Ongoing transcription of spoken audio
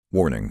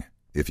Warning: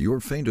 if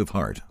you're faint of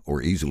heart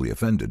or easily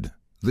offended,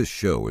 this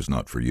show is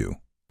not for you.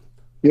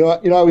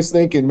 I was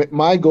thinking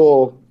my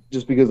goal,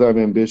 just because I'm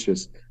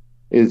ambitious,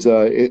 is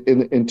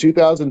in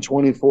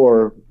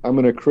 2024, I'm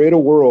going to create a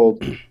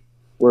world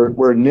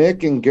where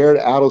Nick and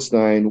Garrett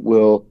Adelstein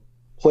will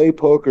play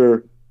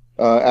poker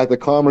at the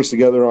Commerce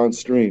together on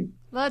stream.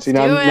 Let's do it.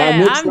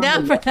 I'm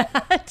down for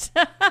that.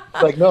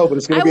 Like, no, but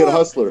it's going to be at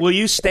Hustler. Will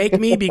you stake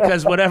me?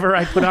 Because whatever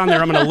I put on there,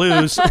 I'm going to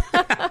lose.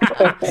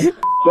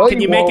 No,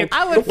 Can you make it?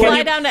 I would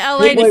fly down to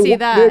LA to see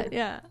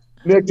that.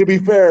 Nick, to be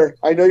fair,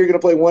 I know you're going to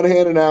play one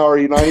hand an hour.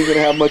 You're not even going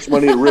to have much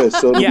money at risk.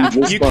 So yeah,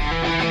 it'll be just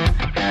fine.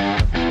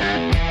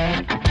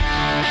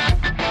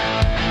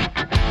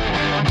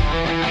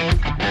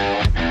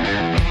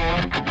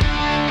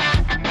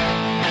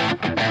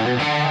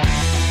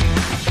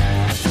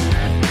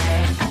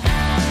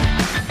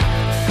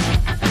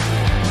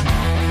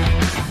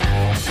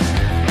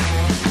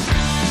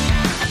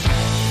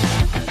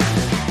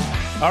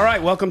 All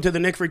right, welcome to the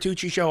Nick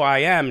Vertucci Show. I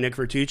am Nick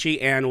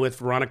Vertucci, and with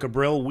Veronica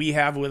Brill, we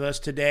have with us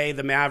today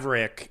the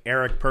Maverick,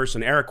 Eric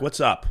Persson. Eric, what's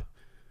up?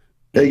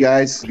 Hey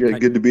guys,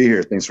 good to be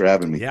here. Thanks for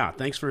having me. Yeah,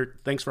 thanks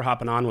for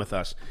hopping on with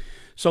us.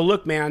 So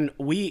look, man,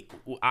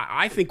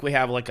 I think we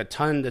have like a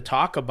ton to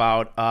talk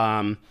about.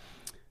 Why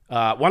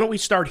don't we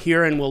start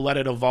here and we'll let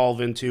it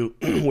evolve into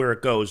where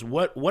it goes.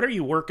 What are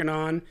you working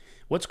on?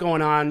 What's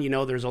going on? You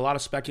know, there's a lot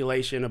of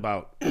speculation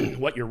about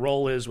what your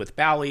role is with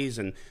Bally's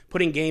and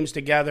putting games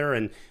together,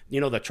 and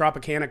you know, the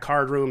Tropicana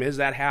card room, is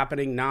that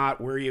happening? Not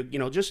where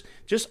just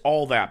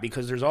all that,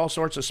 because there's all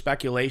sorts of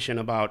speculation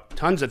about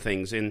tons of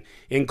things,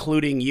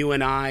 including you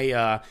and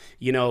I.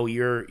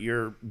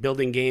 You're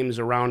building games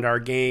around our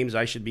games.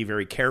 I should be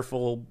very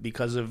careful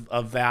because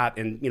of that,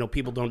 and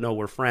people don't know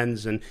we're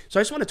friends, and so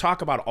I just want to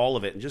talk about all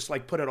of it and just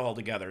like put it all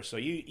together. So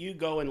you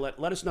go and let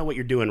us know what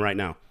you're doing right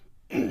now.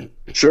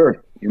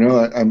 Sure.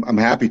 I'm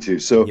happy to.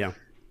 So, yeah.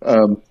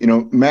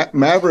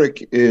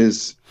 Maverick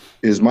is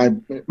my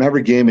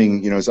Maverick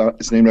Gaming.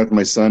 It's named after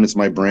my son. It's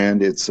my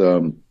brand. It's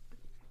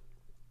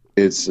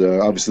obviously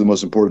the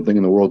most important thing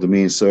in the world to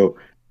me. So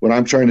what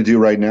I'm trying to do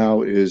right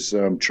now is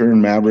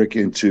turn Maverick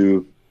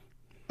into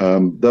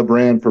the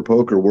brand for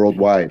poker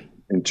worldwide,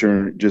 and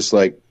turn just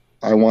like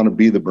I want to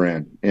be the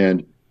brand.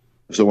 And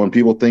so when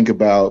people think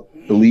about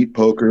elite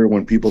poker,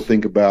 when people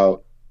think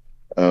about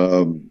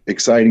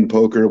exciting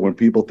poker, when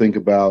people think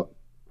about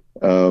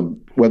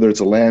whether it's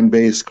a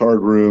land-based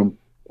card room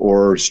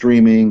or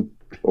streaming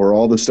or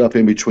all the stuff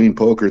in between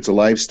poker, it's a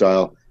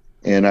lifestyle,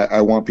 and I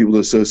want people to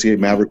associate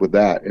Maverick with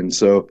that. And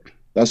so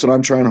that's what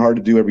I'm trying hard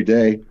to do every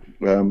day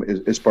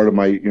as part of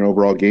my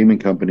overall gaming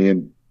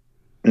company.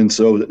 And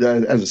so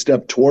as a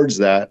step towards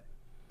that,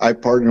 I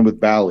partnered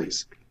with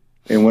Bally's.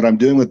 And what I'm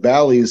doing with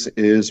Bally's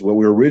is what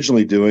we were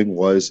originally doing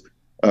was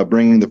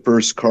bringing the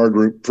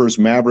first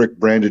Maverick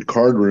branded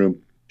card room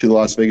to the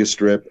Las Vegas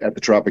Strip at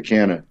the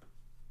Tropicana.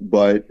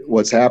 But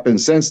what's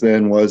happened since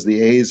then was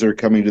the A's are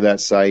coming to that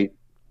site.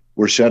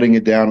 We're shutting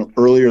it down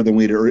earlier than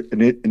we'd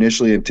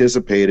initially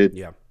anticipated.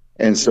 Yeah.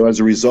 And so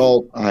as a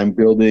result, I'm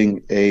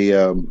building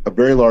a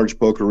very large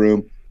poker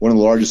room, one of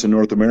the largest in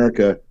North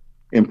America,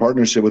 in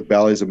partnership with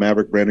Bally's, a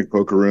Maverick branded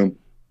poker room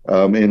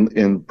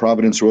in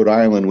Providence, Rhode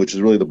Island, which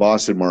is really the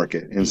Boston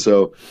market. And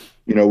so,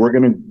 we're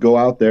going to go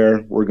out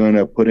there. We're going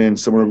to put in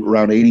somewhere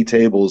around 80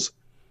 tables,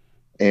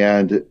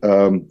 and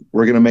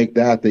we're going to make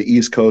that the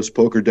East Coast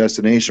poker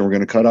destination. We're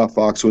going to cut off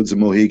Foxwoods and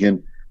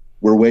Mohegan.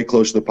 We're way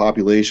close to the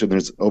population.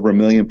 There's over 1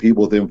 million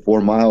people within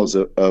 4 miles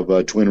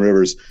of Twin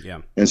Rivers.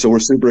 Yeah. And so we're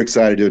super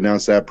excited to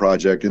announce that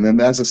project. And then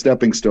that's a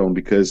stepping stone,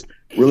 because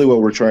really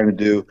what we're trying to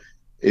do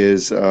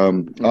is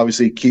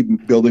obviously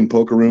keep building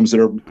poker rooms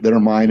that are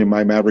mine and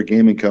my Maverick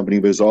Gaming Company,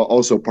 but is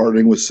also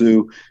partnering with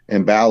Sue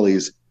and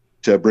Bally's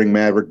to bring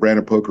Maverick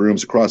branded poker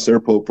rooms across their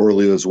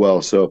portfolio as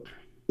well. So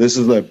this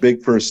is a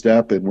big first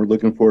step, and we're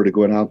looking forward to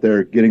going out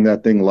there, getting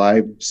that thing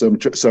live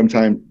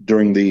sometime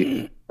during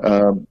the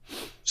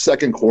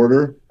second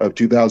quarter of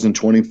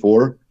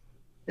 2024,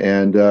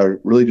 and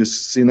really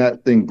just seeing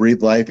that thing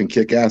breathe life and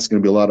kick ass is going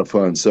to be a lot of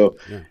fun. So,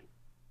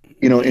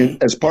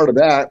 as part of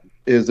that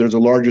is there's a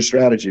larger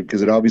strategy,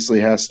 because it obviously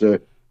has to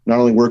not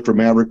only work for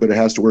Maverick, but it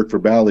has to work for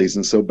Bally's.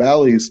 And so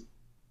Bally's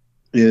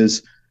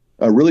is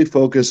really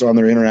focused on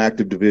their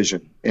interactive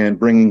division and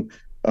bringing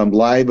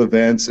live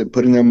events and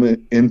putting them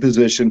in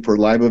position for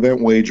live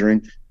event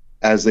wagering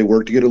as they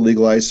work to get it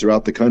legalized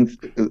throughout the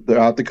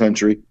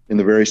country in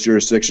the various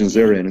jurisdictions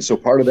they're in. And so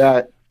part of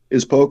that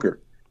is poker.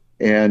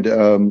 And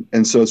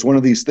so it's one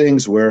of these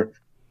things where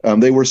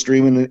they were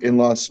streaming in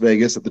Las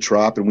Vegas at the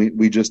Trop, and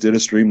we just did a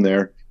stream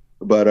there.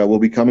 But we'll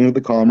be coming to the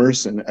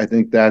Commerce, and I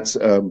think that's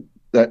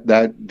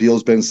that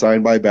deal's been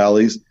signed by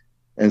Bally's.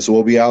 And so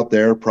we'll be out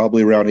there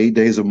probably around 8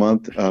 days a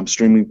month,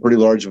 streaming pretty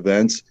large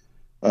events.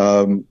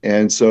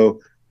 And so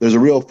there's a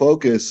real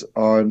focus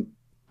on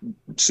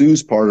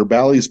Sue's part or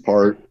Bally's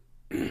part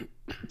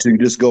to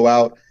just go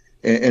out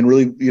and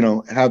really,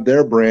 have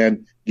their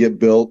brand get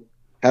built,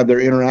 have their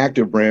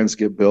interactive brands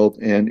get built.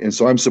 And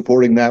so I'm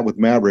supporting that with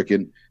Maverick.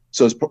 And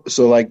so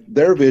like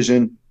their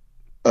vision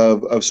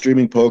of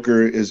streaming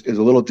poker is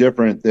a little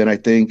different than I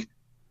think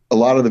a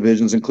lot of the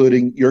visions,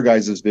 including your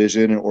guys'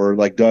 vision or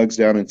like Doug's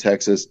down in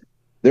Texas.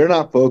 They're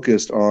not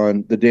focused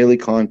on the daily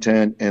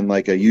content and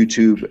like a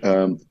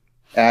YouTube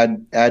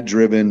ad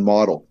driven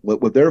model.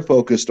 What they're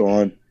focused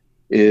on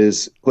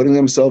is putting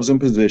themselves in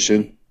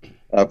position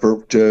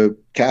to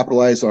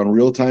capitalize on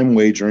real time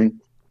wagering,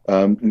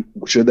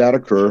 should that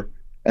occur,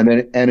 and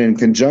in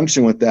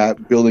conjunction with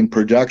that, building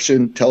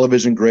production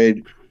television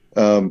grade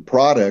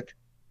product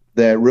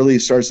that really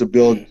starts to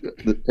build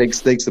takes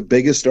the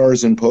biggest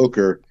stars in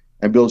poker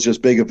and builds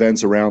just big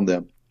events around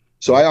them.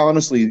 So I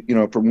honestly,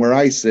 from where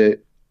I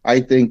sit, I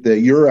think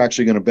that you're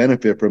actually going to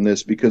benefit from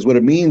this, because what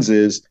it means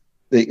is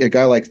that a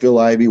guy like Phil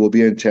Ivey will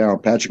be in town,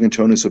 Patrick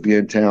Antonis will be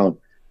in town,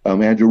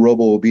 Andrew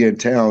Robo will be in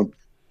town.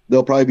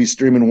 They'll probably be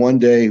streaming one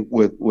day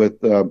with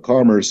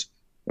Commerce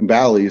and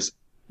Bally's,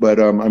 but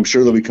I'm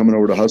sure they'll be coming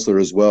over to Hustler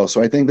as well.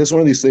 So I think this is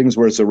one of these things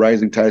where it's a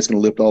rising tide is going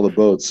to lift all the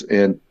boats,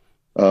 and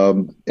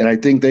I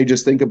think they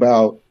just think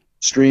about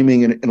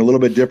streaming in a little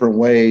bit different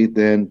way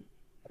than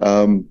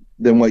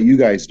what you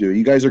guys do.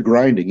 You guys are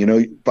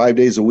grinding, 5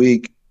 days a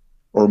week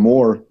or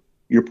more.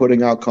 You're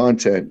putting out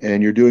content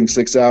and you're doing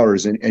 6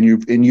 hours, and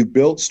you've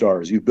built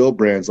stars, you've built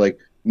brands like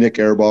Nick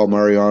Airball,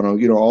 Mariano,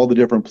 all the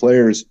different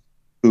players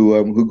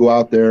who go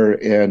out there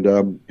and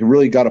who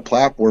really got a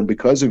platform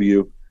because of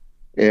you,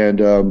 and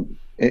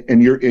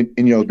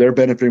they're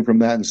benefiting from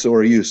that, and so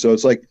are you. So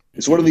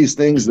it's one of these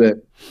things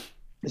that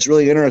it's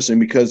really interesting,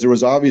 because there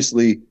was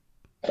obviously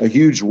a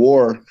huge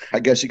war. I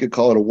guess you could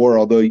call it a war,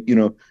 although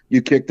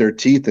you kicked their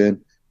teeth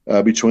in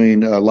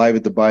between Live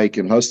at the Bike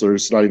and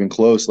Hustlers. It's not even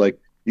close. Like,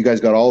 you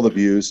guys got all the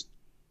views,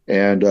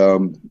 and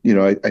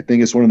I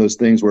think it's one of those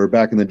things where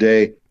back in the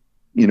day,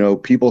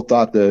 people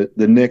thought the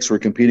Knicks were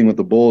competing with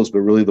the Bulls, but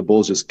really the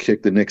Bulls just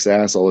kicked the Knicks'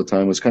 ass all the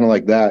time. It was kind of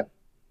like that.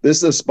 This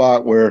is a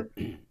spot where,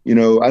 I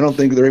don't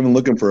think they're even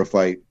looking for a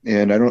fight,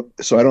 and I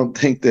don't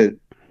think that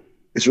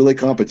it's really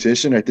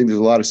competition. I think there's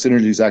a lot of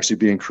synergies actually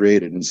being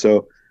created, and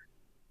so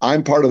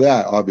I'm part of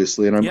that,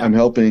 obviously, and I'm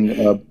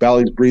helping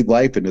Bally's breathe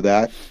life into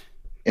that.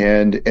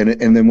 And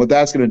then what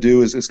that's going to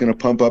do is it's going to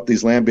pump up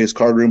these land-based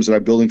card rooms that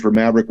I'm building for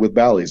Maverick with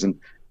Bally's, and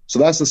so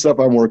that's the stuff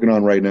I'm working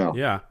on right now.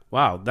 Yeah.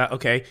 Wow.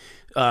 Okay.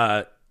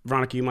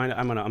 Veronica, you mind?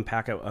 I'm going to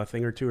unpack a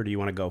thing or two, or do you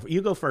want to go?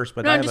 You go first.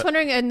 But no, I'm just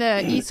wondering, in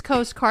the East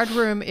Coast card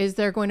room, is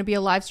there going to be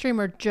a live stream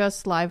or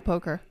just live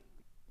poker?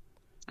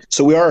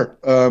 So we are.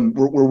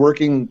 We're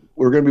working.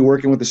 We're going to be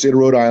working with the state of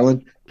Rhode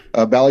Island.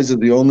 Bally's is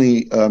the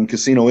only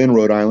casino in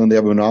Rhode Island. They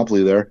have a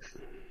monopoly there,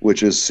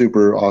 which is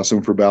super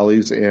awesome for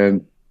Bally's.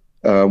 And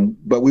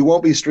but we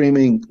won't be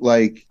streaming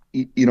like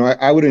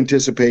I would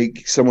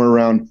anticipate somewhere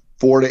around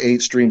 4 to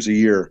 8 streams a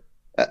year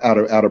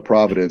out of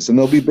Providence, and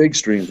they'll be big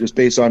streams just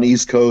based on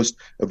East Coast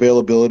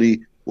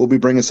availability. We'll be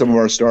bringing some of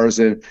our stars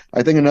in.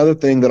 I think another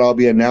thing that I'll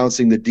be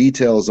announcing the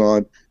details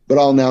on, but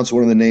I'll announce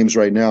one of the names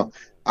right now.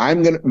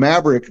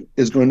 Maverick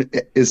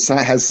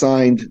has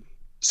signed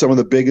some of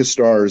the biggest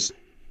stars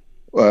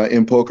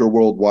in poker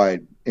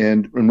worldwide,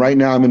 and right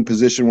now I'm in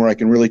position where I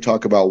can really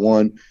talk about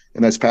one,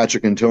 and that's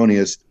Patrick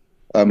Antonius.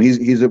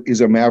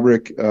 He's a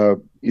Maverick.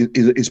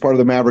 He's part of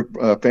the Maverick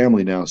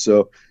family now.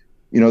 So,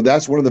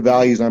 that's one of the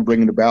values I'm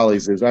bringing to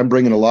Bally's is I'm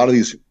bringing a lot of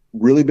these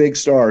really big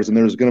stars, and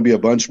there's going to be a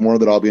bunch more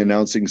that I'll be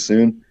announcing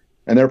soon,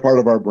 and they're part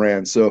of our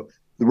brand. So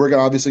we're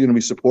obviously going to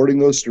be supporting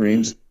those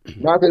streams.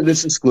 Not that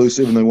it's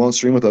exclusive and they won't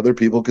stream with other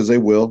people, because they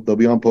will. They'll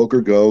be on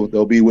Poker Go.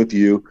 They'll be with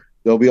you.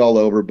 They'll be all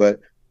over. But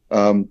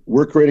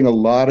we're creating a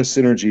lot of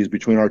synergies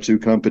between our two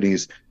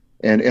companies,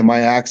 and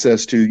my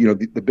access to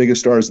the biggest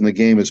stars in the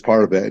game is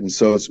part of it. And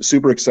so it's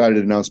super excited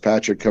to announce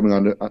Patrick coming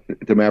on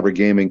to Maverick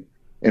Gaming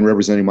and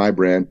representing my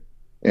brand.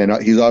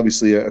 And he's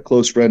obviously a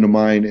close friend of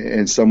mine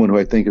and someone who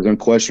I think is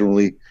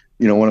unquestionably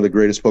one of the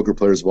greatest poker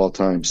players of all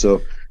time.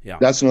 So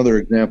that's another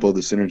example of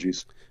the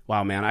synergies.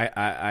 Wow, man,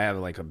 I have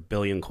like a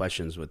billion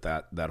questions with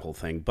that whole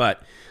thing.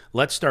 But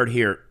let's start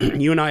here.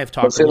 You and I have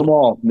talked. Let's hit them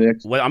all, Nick.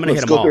 Well, I'm going to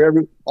hit them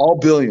all. All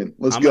billion.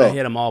 Let's go. I'm going to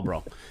hit them all,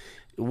 bro.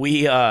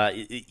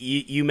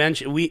 You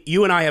mentioned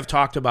you and I have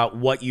talked about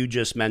what you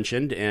just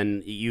mentioned,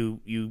 and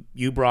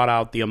you brought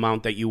out the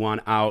amount that you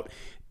want out.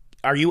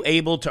 Are you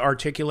able to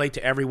articulate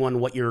to everyone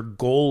what your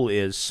goal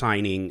is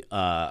signing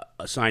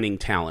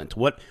talent?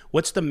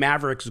 What's the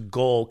Mavericks'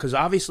 goal? Because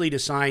obviously to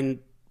sign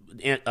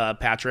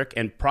Patrick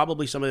and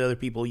probably some of the other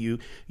people you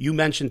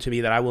mentioned to me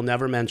that I will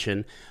never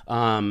mention,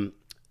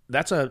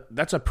 that's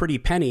a pretty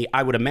penny,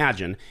 I would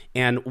imagine.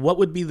 And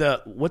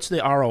what's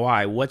the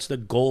ROI? What's the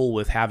goal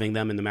with having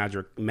them in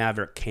the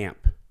Maverick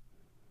camp?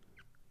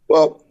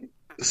 Well,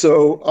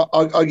 so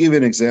I'll give you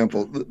an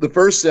example. The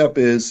first step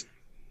is,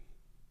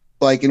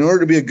 like, in order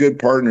to be a good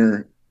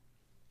partner,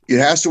 it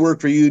has to work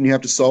for you, and you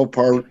have to solve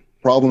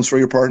problems for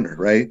your partner,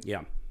 right?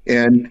 Yeah.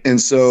 And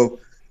so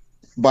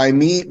by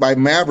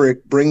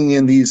Maverick bringing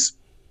in these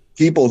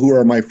people who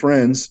are my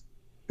friends,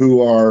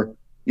 who are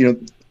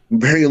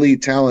very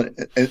elite talent,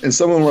 and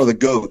some of them are the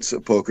GOATs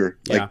of poker.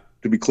 Like,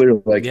 to be clear,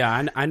 like,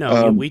 yeah, I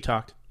know. We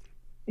talked.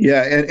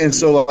 Yeah, and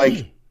so,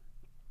 like,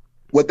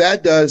 what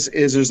that does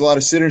is there's a lot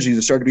of synergies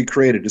that start to be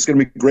created. It's going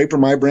to be great for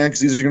my brand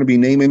because these are going to be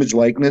name, image,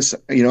 likeness.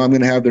 You know, I'm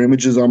going to have their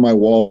images on my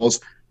walls.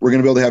 We're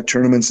going to be able to have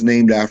tournaments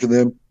named after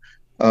them.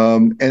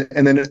 And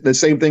then the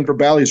same thing for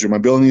Bally's Room.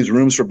 I'm building these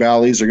rooms for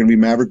Bally's. They're going to be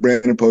Maverick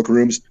branded poker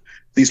rooms.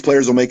 These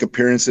players will make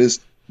appearances.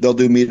 They'll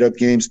do meetup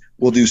games.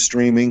 We'll do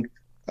streaming.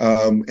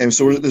 And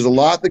so there's a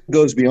lot that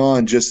goes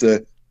beyond just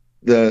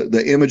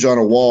the image on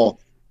a wall.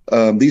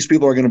 These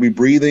people are going to be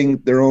breathing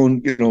their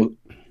own, you know,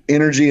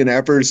 energy and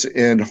efforts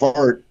and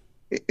heart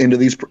into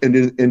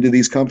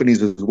these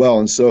companies as well.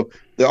 And so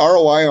the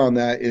ROI on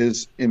that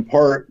is in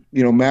part,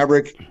 you know,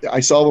 Maverick, I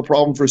solve a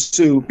problem for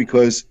Sue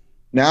because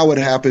now what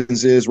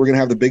happens is we're going to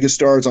have the biggest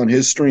stars on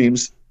his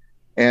streams.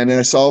 And then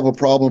I solve a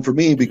problem for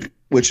me,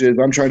 which is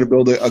I'm trying to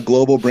build a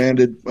global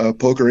branded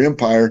poker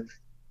empire.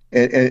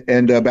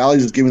 And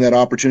Bally's is giving that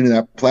opportunity,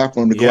 that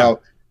platform to go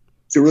out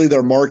to really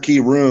their marquee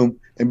room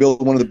and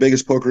build one of the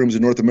biggest poker rooms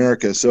in North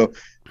America. So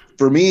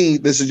for me,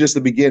 this is just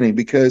the beginning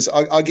because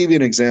I'll give you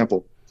an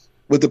example.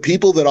 With the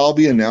people that I'll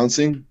be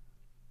announcing,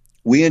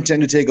 we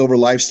intend to take over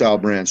lifestyle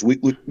brands.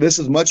 This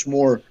is much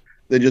more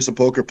than just a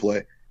poker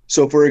play.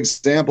 So, for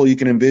example, you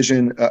can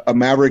envision a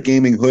Maverick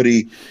Gaming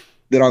hoodie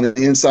that on the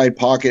inside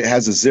pocket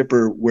has a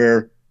zipper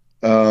where,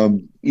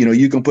 you know,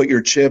 you can put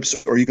your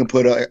chips or you can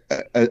put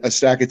a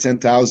stack of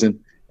 10,000 and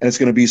it's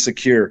going to be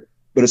secure.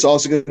 But it's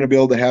also going to be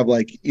able to have,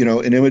 like, you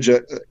know, an image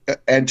of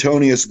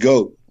Antonius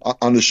Goat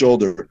on the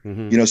shoulder.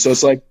 You know, so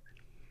it's like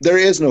there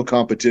is no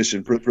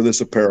competition for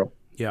this apparel.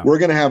 Yeah. We're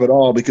going to have it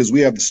all because we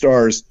have the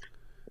stars.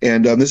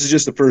 And this is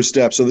just the first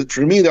step. So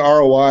for me, the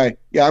ROI,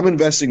 I'm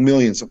investing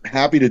millions. I'm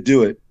happy to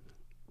do it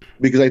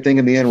because I think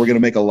in the end we're going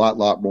to make a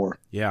lot more.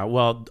 Yeah,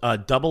 well,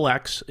 double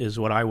X is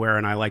what I wear,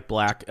 and I like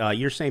black.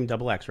 You're saying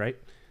double X, right?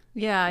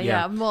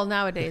 Yeah. Well,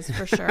 nowadays,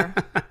 for sure.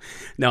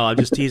 No, I'm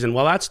just teasing.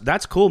 Well,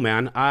 that's cool,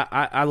 man.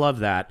 I love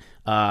that.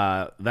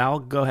 Val,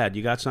 go ahead.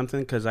 You got something?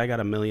 Because I got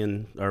a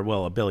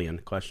billion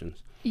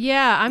questions.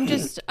 Yeah,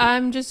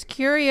 I'm just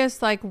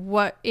curious, like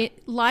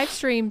live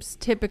streams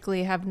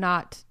typically have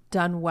not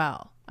done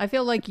well. I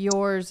feel like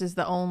yours is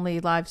the only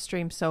live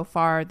stream so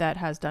far that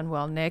has done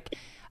well, Nick.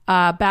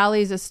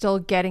 Bally's is still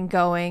getting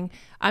going.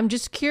 I'm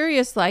just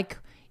curious, like,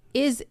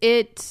 is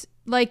it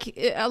like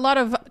a lot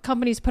of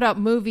companies put out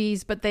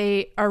movies, but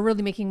they are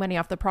really making money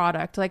off the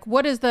product? Like,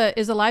 what is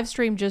a live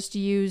stream just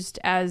used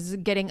as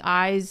getting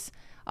eyes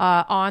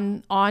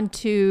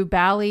onto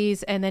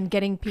Bally's and then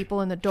getting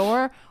people in the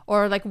door,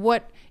 or like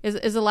what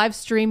is a live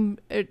stream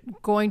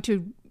going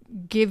to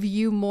give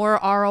you more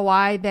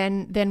ROI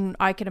than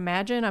I can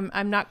imagine?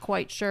 I'm not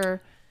quite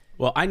sure.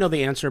 Well, I know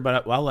the answer,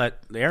 but I'll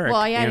let Eric.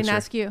 Well, yeah, I didn't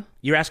ask you.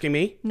 You're asking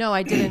me? No,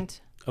 I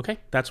didn't. Okay,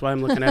 that's why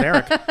I'm looking at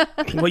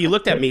Eric. Well, you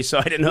looked at me, so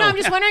I didn't know. No, I'm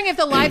just wondering if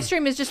the live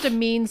stream is just a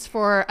means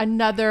for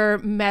another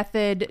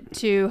method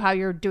to how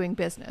you're doing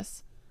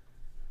business.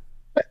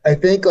 I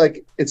think,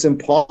 like, it's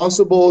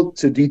impossible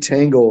to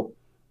detangle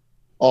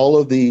all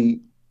of the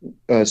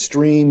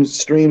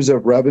streams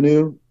of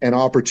revenue and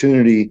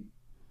opportunity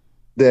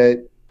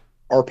that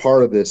are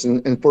part of this.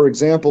 And for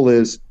example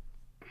is,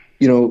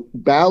 you know,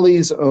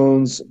 Bally's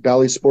owns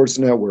Bally's Sports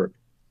Network,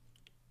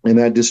 and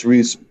that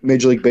distributes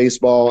Major League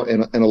Baseball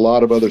and a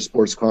lot of other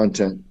sports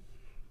content.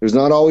 There's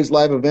not always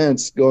live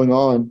events going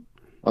on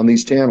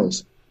these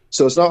channels.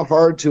 So it's not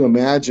hard to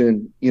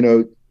imagine, you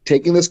know,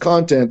 taking this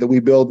content that we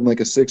build in like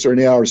a 6 or an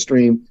 8 hour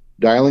stream,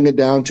 dialing it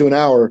down to an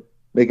hour,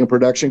 making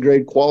production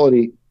grade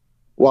quality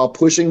while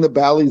pushing the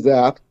Bally's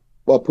app,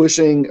 while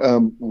pushing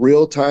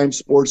real-time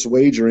sports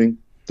wagering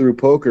through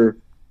poker,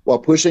 while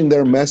pushing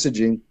their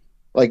messaging.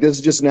 Like, this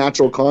is just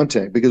natural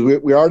content because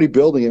we're already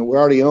building it. We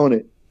already own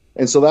it.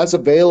 And so that's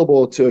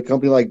available to a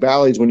company like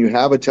Bally's when you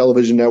have a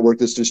television network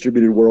that's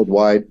distributed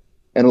worldwide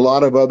and a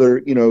lot of other,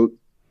 you know,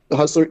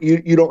 Hustler,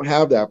 you don't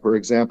have that, for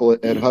example,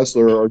 at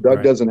Hustler, or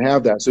Doug doesn't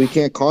have that. So you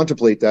can't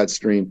contemplate that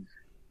stream.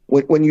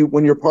 When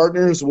you're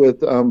partners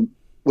with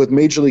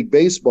Major League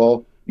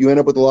Baseball, you end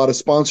up with a lot of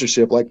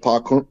sponsorship like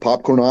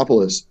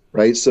Popcornopolis,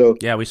 right? So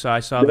I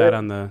saw that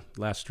on the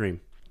last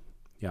stream.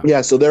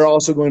 Yeah, so they're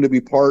also going to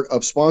be part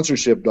of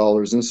sponsorship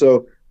dollars. And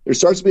so there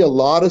starts to be a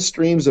lot of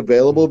streams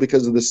available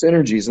because of the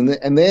synergies.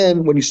 And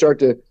then when you start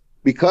to,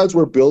 because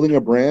we're building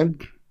a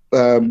brand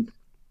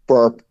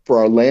for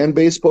our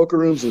land-based poker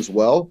rooms as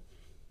well,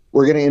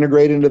 we're going to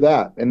integrate into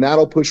that. And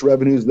that'll push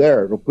revenues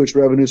there. It'll push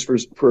revenues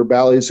for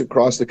Bally's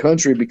across the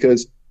country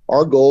because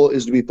our goal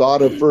is to be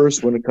thought of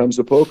first when it comes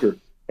to poker.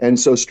 And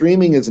so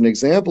streaming is an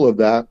example of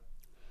that.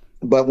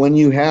 But when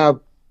you have,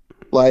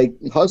 like,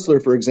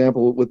 Hustler, for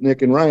example, with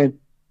Nick and Ryan,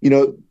 you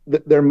know,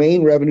 their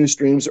main revenue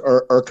streams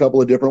are a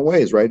couple of different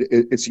ways, right?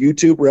 It's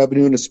YouTube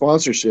revenue and it's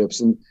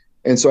sponsorships.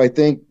 And so I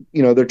think,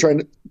 you know, they're trying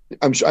to,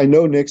 I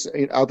know Nick's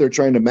out there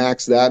trying to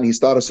max that, and he's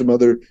thought of some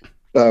other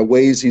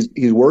ways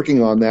he's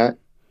working on that.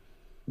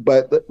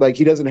 But, like,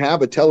 he doesn't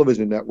have a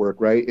television network,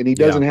 right? And he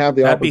doesn't have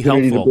the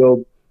opportunity to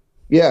build.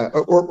 Yeah,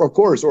 or of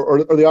course,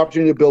 or the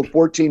opportunity to build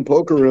 14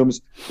 poker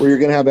rooms where you're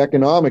going to have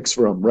economics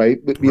from, right?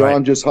 But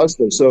beyond just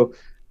Hustler. So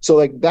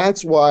like,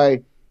 that's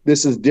why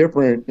this is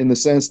different in the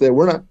sense that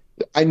we're not.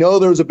 I know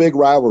there's a big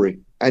rivalry.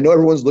 I know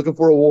everyone's looking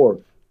for a war,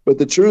 but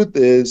the truth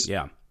is,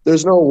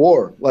 there's no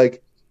war.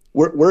 Like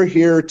we're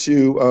here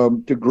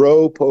to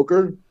grow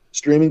poker.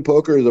 Streaming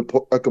poker is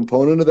a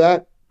component of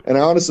that. And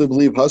I honestly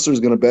believe Hustler is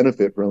going to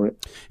benefit from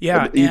it.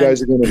 Yeah, you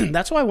guys are going to.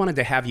 That's why I wanted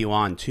to have you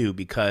on too,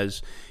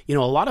 because a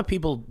lot of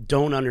people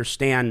don't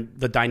understand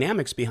the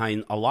dynamics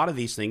behind a lot of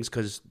these things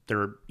because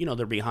they're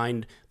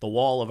behind the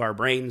wall of our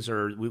brains,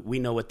 or we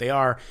know what they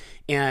are,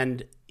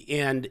 and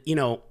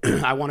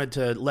I wanted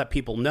to let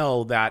people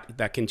know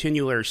that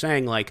continually are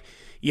saying like,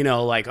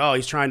 oh,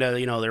 he's trying to,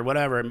 they're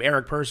whatever,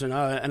 Eric Persson,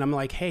 and I'm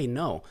like, hey,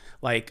 no,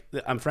 like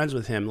I'm friends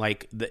with him,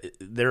 like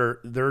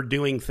they're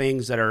doing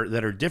things that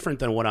are different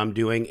than what I'm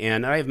doing,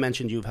 and I have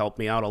mentioned you've helped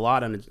me out a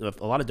lot on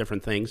a lot of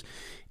different things,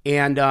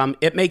 and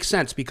it makes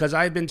sense because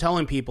I've been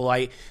telling people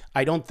I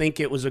don't think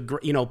it was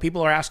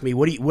people are asking me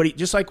what do you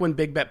just like when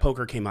Big Bet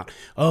Poker came out,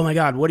 oh my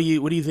God, what do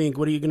you think,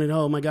 what are you gonna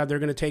know, oh my God, they're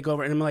gonna take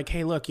over, and I'm like,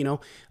 hey, look,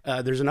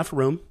 there's enough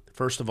room.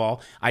 First of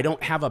all, I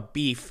don't have a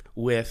beef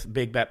with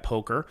Big Bet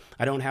Poker.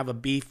 I don't have a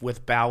beef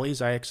with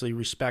Bally's. I actually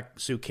respect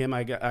Soo Kim.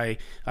 I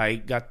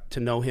got to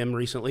know him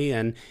recently,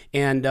 and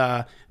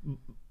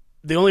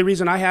the only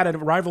reason I had a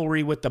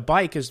rivalry with the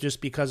bike is just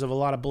because of a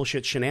lot of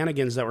bullshit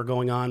shenanigans that were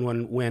going on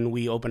when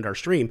we opened our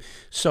stream.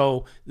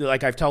 So,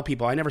 like I tell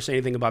people, I never say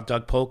anything about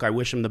Doug Polk. I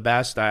wish him the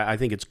best. I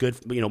think it's good.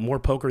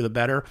 More poker, the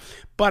better.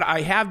 But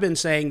I have been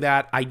saying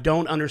that I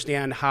don't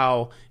understand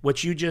how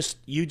what you just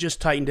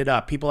tightened it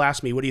up. People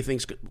ask me, what do you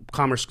think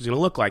commerce is going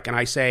to look like? And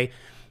I say,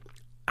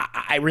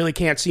 I really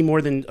can't see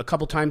more than a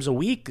couple times a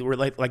week,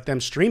 like them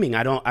streaming.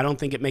 I don't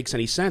think it makes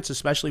any sense,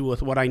 especially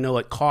with what I know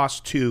it costs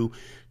to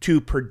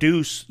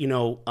produce,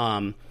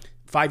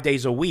 5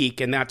 days a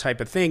week and that type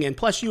of thing. And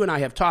plus, you and I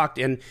have talked,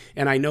 and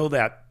I know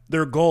that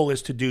their goal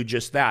is to do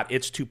just that.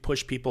 It's to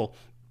push people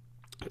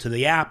to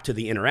the app, to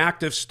the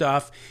interactive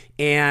stuff,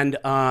 and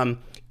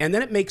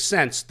then it makes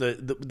sense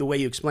the way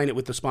you explain it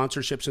with the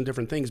sponsorships and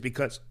different things,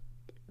 because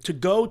to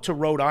go to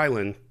Rhode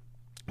Island,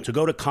 to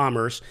go to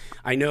Commerce,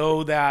 I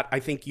know that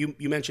I think you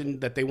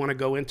mentioned that they want to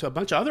go into a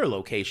bunch of other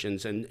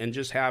locations and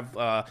just have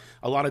a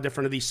lot of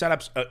different of these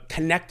setups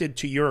connected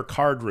to your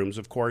card rooms,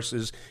 of course,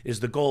 is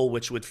the goal,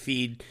 which would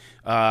feed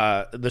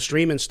the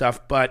stream and stuff.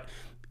 But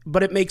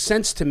it makes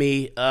sense to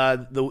me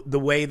the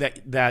way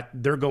that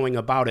they're going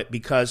about it,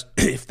 because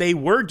if they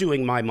were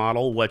doing my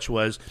model, which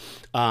was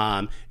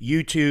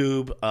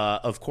YouTube,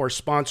 of course,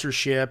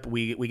 sponsorship,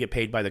 we get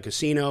paid by the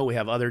casino, we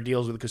have other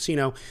deals with the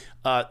casino,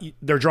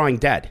 they're drawing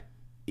dead.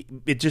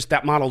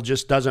 That model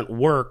just doesn't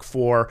work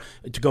to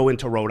go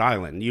into Rhode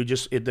Island.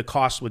 The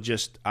cost would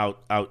just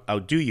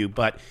outdo you.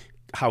 But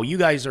how you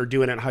guys are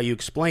doing it, how you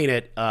explain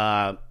it,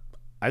 I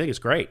think it's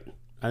great.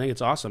 I think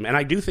it's awesome, and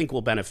I do think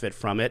we'll benefit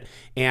from it.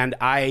 And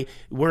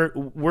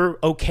we're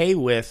okay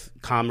with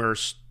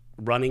Commerce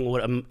running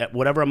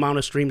whatever amount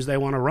of streams they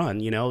want to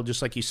run.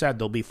 Just like you said,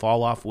 there'll be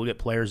fall off. We'll get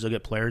players. They'll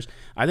get players.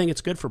 I think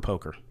it's good for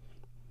poker.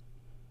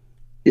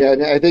 Yeah,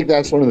 and I think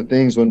that's one of the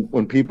things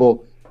when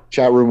people.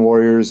 Chat room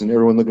warriors and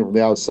everyone looking from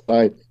the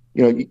outside,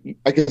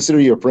 I consider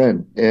you a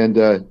friend, and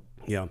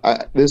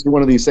this is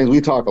one of these things we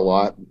talk a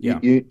lot.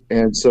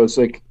 And so it's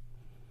like,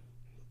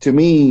 to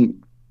me,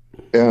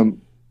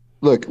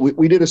 look,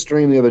 we did a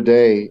stream the other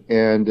day,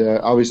 and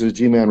obviously it was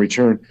G-Man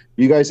Return.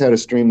 You guys had a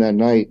stream that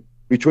night.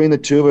 Between the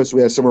two of us,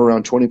 we had somewhere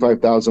around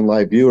 25,000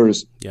 live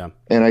viewers. Yeah,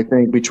 and I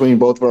think between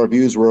both of our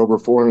views, we're over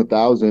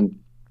 400,000,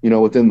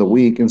 within the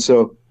week. And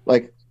so,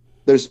 like,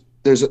 there's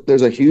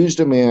a huge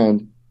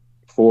demand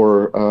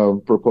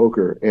for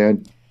poker,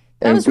 and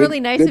that was really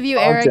nice of you,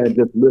 Eric.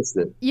 Just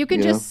listed, you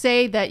can just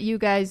say that you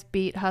guys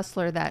beat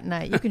Hustler that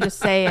night. You can just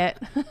say it.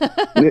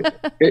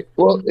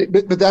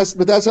 But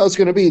that's how it's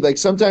going to be. Like,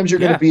 sometimes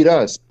you're going to beat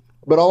us,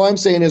 but all I'm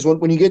saying is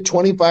when you get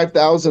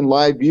 25,000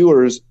 live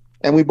viewers,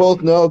 and we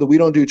both know that we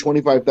don't do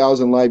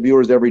 25,000 live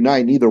viewers every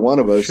night, neither one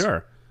of us.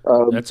 Sure,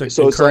 that's an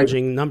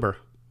encouraging number.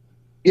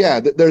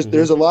 Yeah,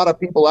 there's a lot of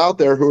people out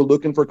there who are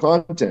looking for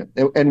content,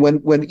 and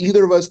when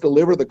either of us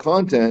deliver the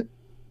content,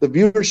 the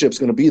viewership's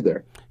going to be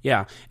there.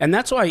 Yeah, and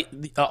that's why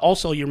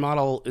also your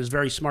model is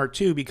very smart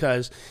too,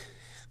 because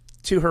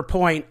to her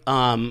point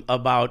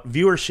about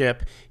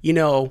viewership,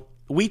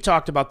 we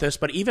talked about this,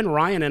 but even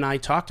Ryan and I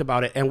talked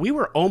about it, and we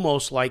were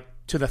almost like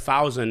to the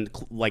 1,000.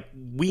 Like,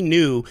 we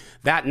knew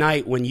that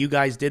night when you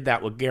guys did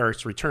that with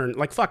Garrett's Return,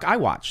 like, fuck, I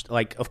watched.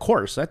 Like, of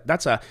course,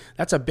 that's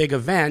a big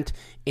event,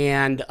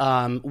 and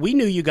we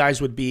knew you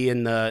guys would be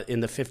in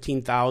the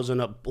 15,000,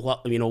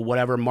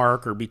 whatever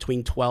mark, or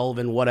between 12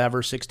 and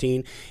whatever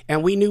 16,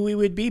 and we knew we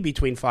would be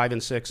between 5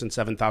 and 6 and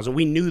 7,000.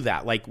 We knew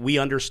that. Like, we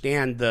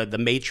understand the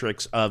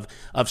matrix of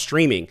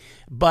streaming,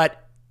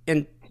 but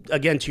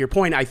again, to your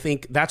point, I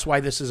think that's why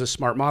this is a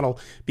smart model,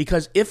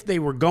 because if they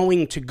were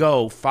going to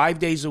go 5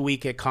 days a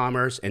week at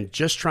Commerce and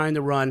just trying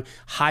to run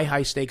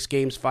high stakes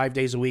games 5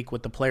 days a week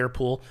with the player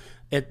pool,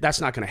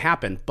 that's not going to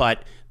happen.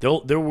 But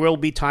there will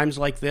be times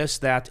like this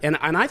and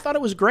I thought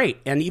it was great.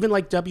 And even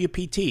like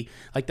WPT,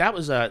 like that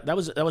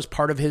was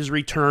part of his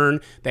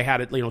return. They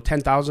had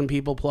 10,000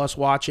 people plus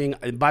watching.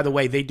 And by the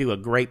way, they do a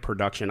great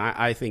production.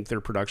 I think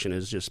their production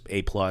is just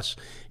A+.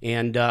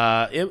 And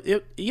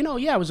it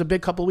was a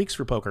big couple weeks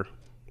for poker.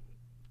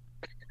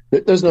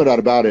 There's no doubt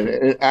about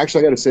it. And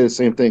actually, I got to say the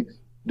same thing.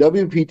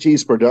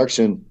 WPT's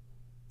production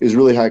is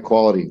really high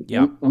quality.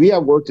 Yeah. We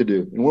have work to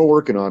do, and we're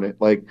working on it.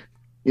 Like,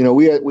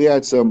 we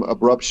had some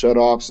abrupt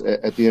shutoffs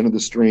at the end of the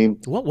stream.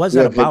 What was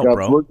that about,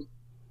 bro?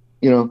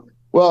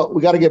 Well,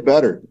 we got to get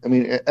better. I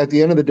mean, at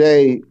the end of the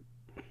day,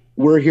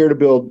 we're here to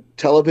build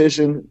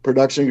television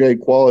production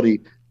grade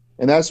quality,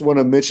 and that's one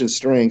of Mitch's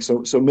strengths.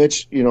 So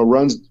Mitch,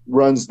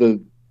 runs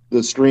the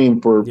stream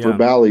for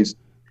Bally's.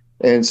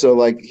 And so,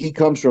 like, he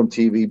comes from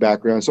TV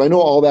background, so I know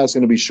all that's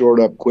going to be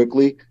shored up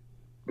quickly.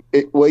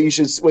 What you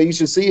should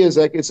see is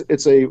like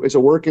it's a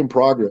work in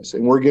progress,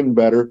 and we're getting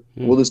better.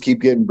 We'll just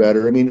keep getting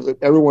better. I mean,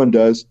 everyone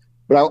does,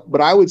 but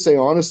I would say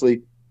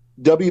honestly,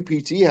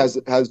 WPT has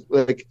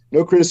like,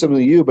 no criticism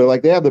of you, but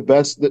like, they have the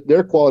best.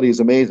 Their quality is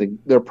amazing.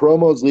 Their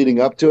promos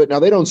leading up to it. Now,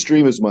 they don't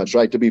stream as much,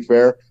 right? To be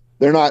fair,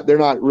 they're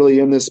not really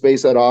in this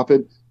space that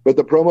often. But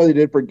the promo they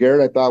did for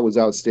Garrett, I thought was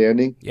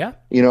outstanding. Yeah.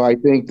 I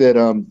think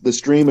that the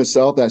stream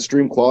itself, that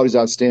stream quality is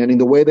outstanding.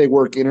 The way they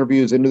work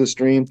interviews into the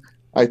stream,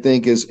 I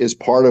think is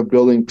part of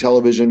building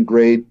television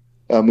grade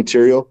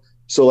material.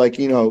 So, like,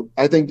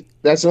 I think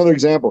that's another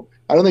example.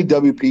 I don't think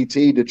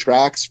WPT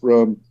detracts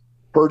from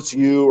hurts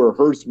you or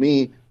hurts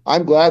me.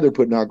 I'm glad they're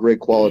putting out great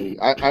quality.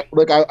 I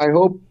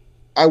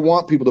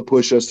want people to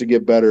push us to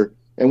get better,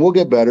 and we'll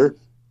get better.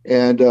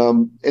 And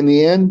in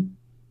the end,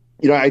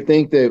 I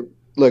think that,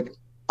 look,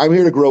 I'm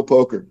here to grow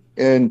poker,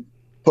 and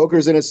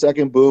poker's in its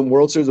second boom.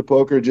 World Series of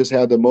Poker just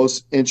had the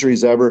most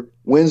entries ever.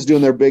 Wynn's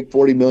doing their big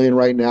 40 million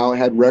right now. It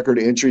had record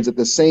entries at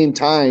the same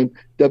time.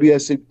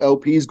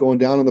 WSLP's going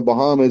down in the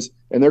Bahamas,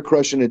 and they're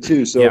crushing it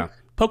too. So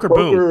poker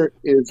poker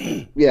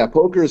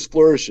is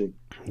flourishing.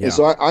 Yeah. And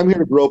so I'm here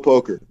to grow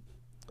poker,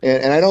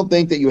 and I don't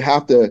think that you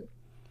have to,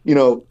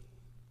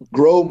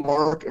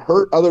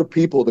 hurt other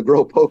people to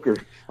grow poker.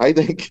 I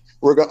think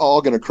we're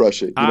all going to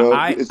crush it.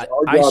 It's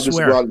our job to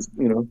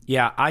go out,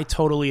 Yeah, I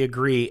totally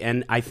agree.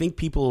 And I think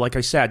people, like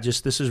I said,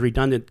 just this is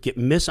redundant,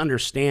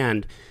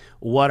 misunderstand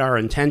what our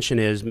intention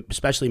is,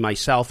 especially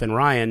myself and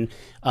Ryan.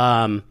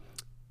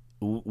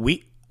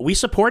 We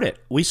support it.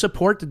 We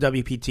support the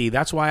WPT.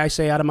 That's why I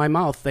say out of my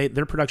mouth,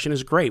 their production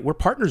is great. We're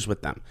partners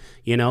with them.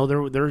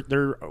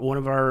 They're one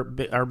of our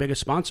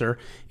biggest sponsor,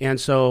 and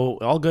so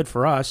all good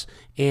for us.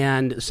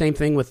 And same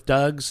thing with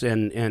Doug's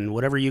and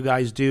whatever you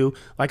guys do.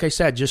 Like I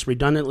said, just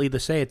redundantly to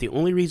say it, the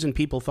only reason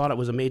people thought it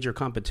was a major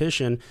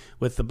competition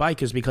with the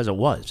bike is because it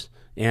was.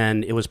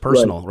 And it was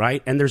personal,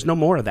 right? And there's no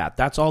more of that.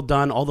 That's all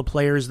done. All the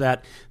players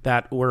that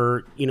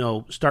were,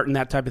 starting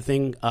that type of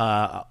thing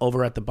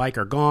over at the bike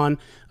are gone.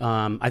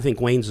 I think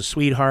Wayne's a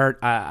sweetheart.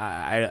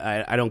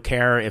 I don't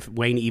care if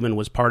Wayne even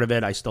was part of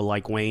it. I still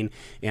like Wayne,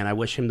 and I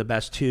wish him the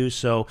best too.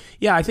 So,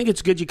 yeah, I think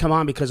it's good you come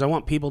on because I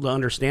want people to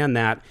understand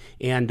that.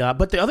 And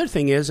but the other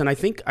thing is, and I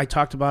think I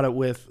talked about it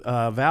with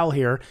Val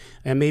here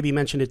and maybe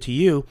mentioned it to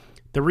you,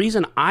 the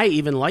reason I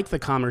even like the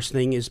commerce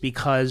thing is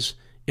because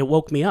it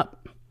woke me up.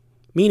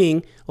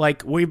 Meaning,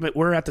 like,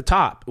 we're at the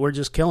top. We're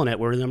just killing it.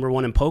 We're number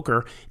one in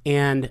poker.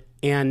 And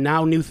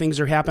now new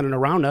things are happening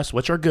around us,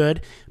 which are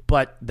good.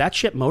 But that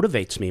shit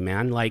motivates me,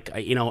 man. Like,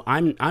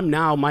 I'm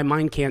now, my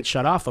mind can't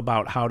shut off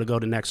about how to go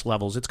to next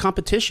levels. It's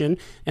competition,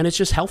 and it's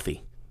just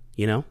healthy,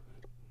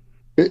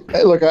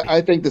 Look,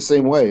 I think the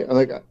same way.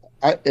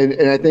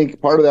 I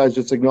think part of that is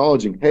just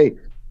acknowledging, hey,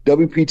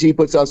 WPT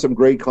puts out some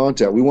great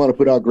content. We want to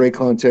put out great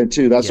content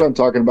too. That's what I'm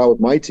talking about with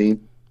my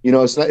team.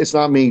 It's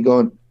not me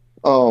going,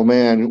 oh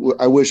man,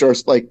 I wish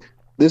this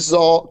is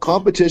all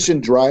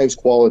competition drives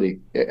quality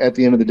at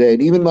the end of the day.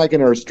 And even like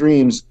in our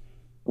streams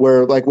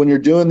where like when you're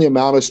doing the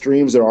amount of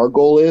streams that our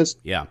goal is,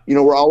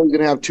 we're always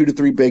going to have 2 to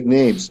 3 big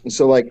names. And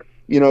so like,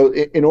 in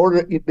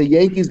order, the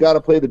Yankees got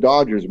to play the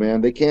Dodgers,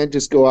 man. They can't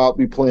just go out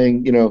and be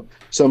playing,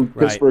 some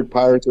Pittsburgh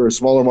Pirates or a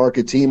smaller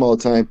market team all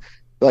the time.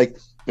 Like,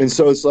 and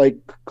so it's like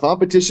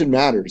competition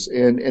matters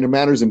and it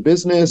matters in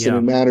business and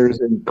it matters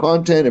in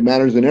content. It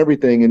matters in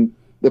everything. And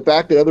the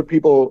fact that other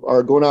people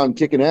are going out and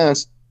kicking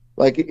ass,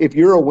 like if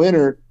you're a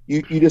winner,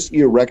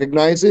 you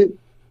recognize it,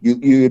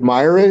 you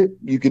admire it,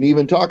 you can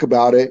even talk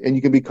about it, and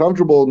you can be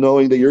comfortable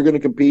knowing that you're going to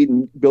compete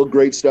and build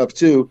great stuff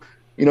too.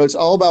 It's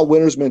all about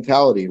winner's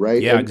mentality,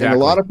 right? Yeah, exactly. And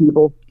a lot of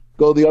people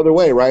go the other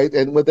way, right?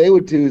 And what they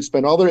would do is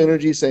spend all their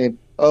energy saying,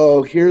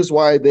 oh, here's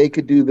why they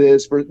could do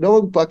this. No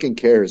one fucking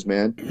cares,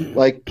 man.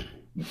 Like,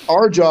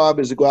 our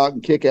job is to go out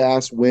and kick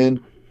ass, win,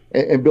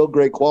 and build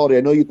great quality.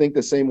 I know you think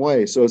the same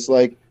way. So it's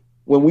like,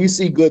 when we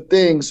see good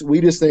things,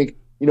 we just think,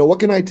 what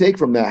can I take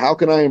from that? How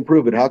can I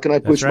improve it? How can I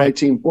push my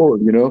team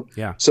forward?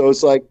 Yeah. So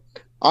it's like,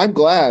 I'm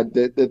glad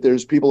that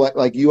there's people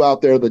like you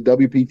out there, the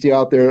WPT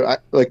out there,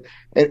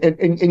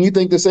 and you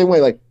think the same way.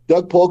 Like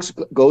Doug Polks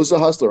goes to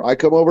Hustler, I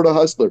come over to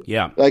Hustler.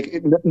 Yeah.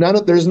 Like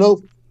there's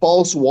no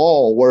false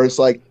wall where it's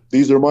like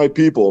these are my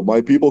people.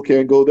 My people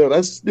can't go there.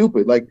 That's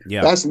stupid. Like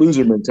that's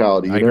loser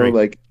mentality. You know,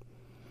 like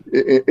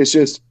it's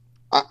just.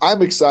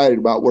 I'm excited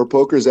about where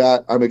poker's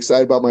at. I'm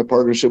excited about my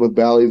partnership with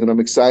Bally's, and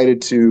I'm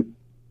excited to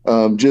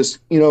just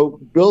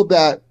build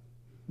that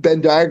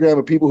Venn diagram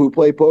of people who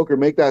play poker,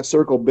 make that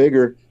circle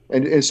bigger,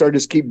 and start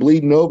just keep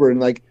bleeding over. And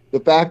like the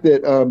fact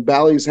that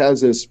Bally's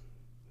has this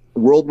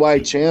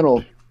worldwide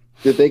channel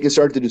that they can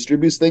start to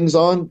distribute things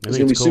on is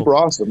going to be super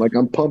awesome. Like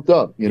I'm pumped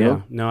up. You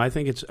know? No, I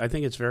think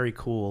it's very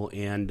cool,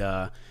 and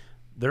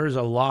there's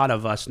a lot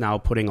of us now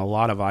putting a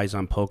lot of eyes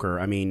on poker.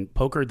 I mean,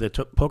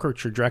 the poker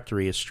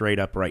trajectory is straight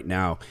up right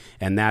now,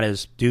 and that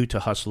is due to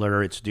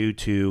Hustler. It's due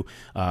to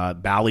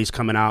Bally's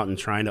coming out and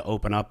trying to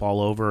open up all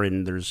over,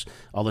 and there's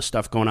all this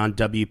stuff going on.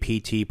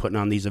 WPT putting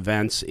on these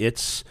events.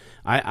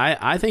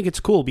 I think it's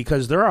cool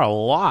because there are a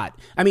lot.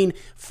 I mean,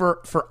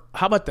 for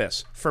how about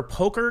this? For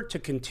poker to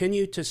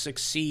continue to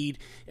succeed,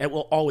 it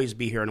will always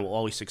be here and it will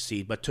always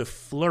succeed, but to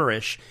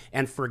flourish,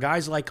 and for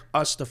guys like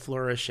us to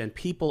flourish and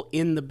people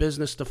in the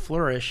business to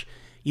flourish,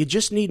 you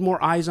just need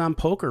more eyes on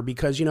poker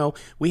because,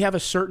 we have a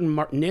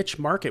certain niche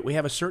market. We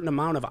have a certain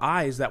amount of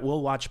eyes that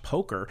will watch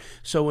poker.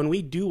 So when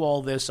we do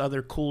all this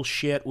other cool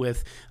shit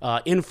with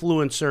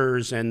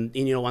influencers and,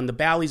 on the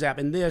Bally's app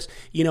and this,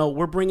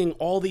 we're bringing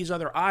all these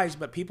other eyes,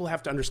 but people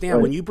have to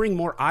understand when you bring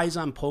more eyes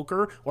on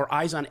poker or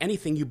eyes on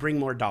anything, you bring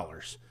more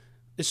dollars.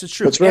 This is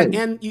true. That's right.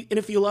 And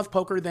if you love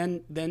poker,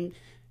 then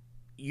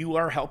you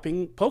are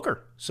helping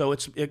poker. So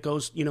it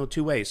goes,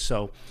 two ways.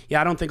 So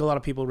yeah, I don't think a lot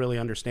of people really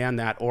understand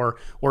that or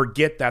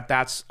get that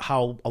that's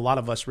how a lot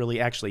of us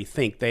really actually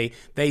think. They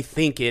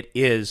think it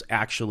is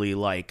actually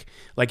like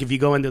if you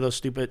go into those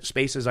stupid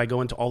spaces I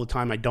go into all the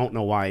time, I don't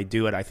know why I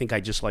do it. I think I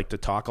just like to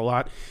talk a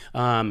lot.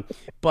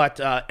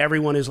 But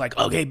everyone is like,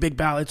 okay, big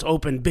ballots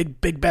open,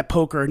 big bet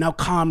poker, now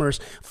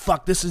commerce.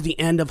 Fuck, this is the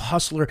end of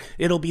Hustler.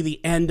 It'll be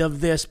the end of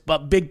this,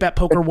 but big bet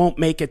poker won't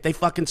make it. They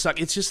fucking suck.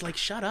 It's just like,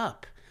 shut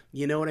up.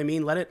 You know what I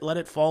mean? Let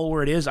it fall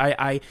where it is.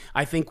 I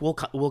think we'll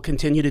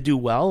continue to do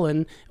well,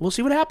 and we'll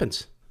see what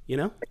happens.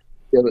 Yeah,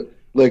 but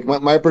like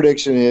my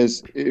prediction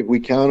is, if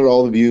we counted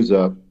all the views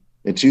up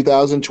in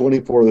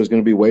 2024, there's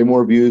going to be way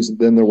more views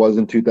than there was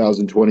in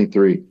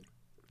 2023,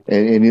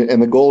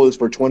 and the goal is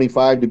for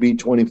 25 to beat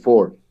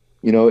 24.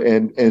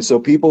 And so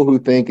people who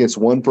think it's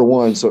one for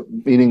one, so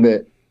meaning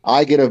that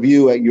I get a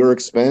view at your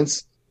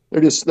expense,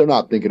 they're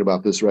not thinking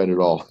about this right at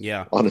all.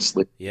 Yeah,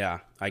 honestly. Yeah,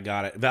 I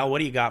got it. Val, what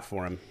do you got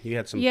for him? You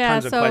had some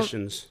tons of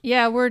questions.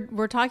 Yeah,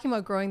 we're talking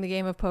about growing the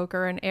game of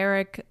poker, and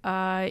Eric,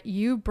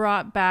 you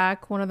brought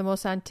back one of the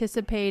most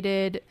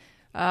anticipated,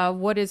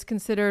 what is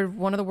considered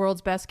one of the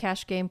world's best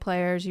cash game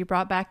players. You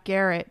brought back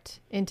Garrett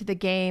into the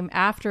game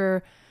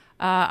after,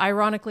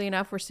 ironically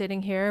enough, we're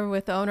sitting here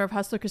with the owner of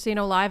Hustler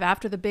Casino Live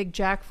after the big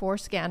Jack 4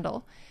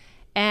 scandal,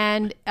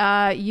 and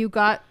you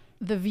got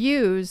the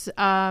views.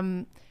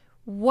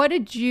 How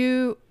did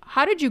you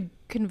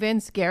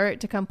convince Garrett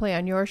to come play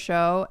on your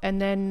show?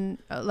 And then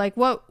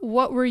what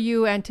were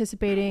you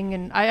anticipating?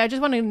 And I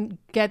just want to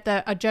get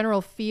a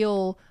general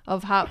feel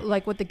of how,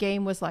 what the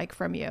game was like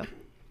from you.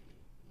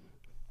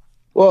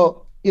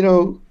 Well,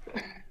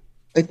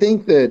 I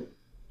think that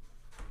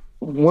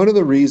one of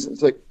the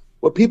reasons,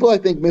 what people I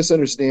think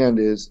misunderstand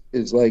is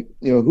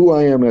who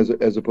I am as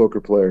a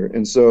poker player.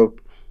 And so,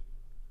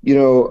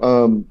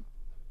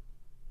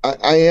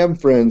 I am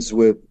friends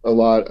with a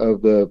lot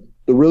of the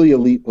really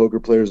elite poker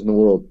players in the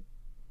world,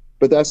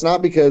 but that's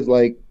not because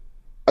I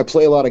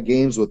play a lot of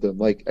games with them.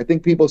 I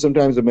think people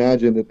sometimes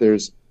imagine that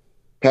there's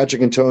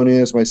Patrick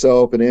Antonius,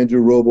 myself, and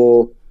Andrew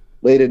Roble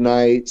late at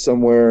night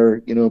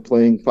somewhere,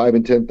 playing 5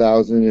 and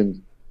 10,000,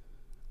 and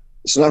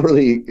it's not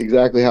really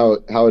exactly how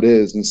it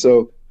is. And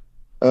so,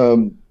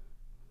 and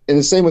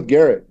the same with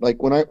Garrett.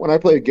 When I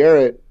played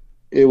Garrett,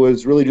 it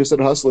was really just at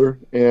Hustler,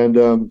 and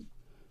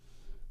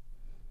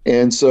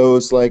so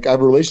it's I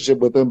have a relationship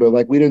with him, but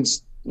we didn't.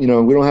 We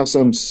don't have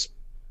some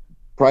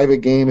private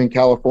game in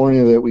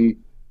California that we,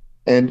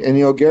 and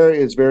Garrett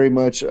is very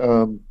much,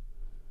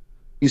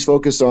 he's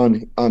focused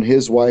on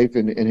his wife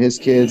and his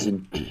kids,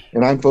 and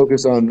I'm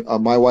focused on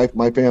my wife,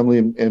 my family,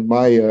 and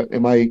my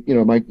my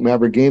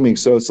Maverick Gaming.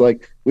 So it's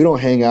we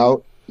don't hang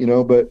out,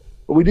 but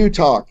we do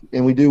talk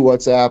and we do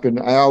WhatsApp, and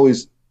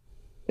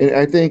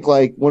I think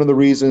one of the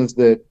reasons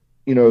that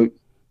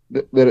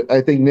that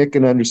I think Nick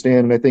can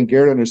understand and I think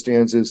Garrett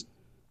understands is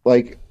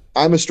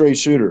I'm a straight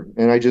shooter,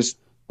 and I just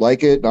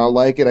like it, not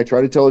like it. I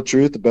try to tell the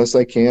truth the best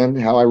I can,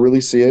 how I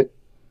really see it.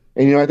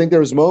 And, I think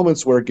there was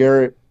moments where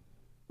Garrett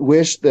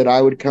wished that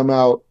I would come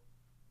out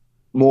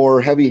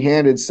more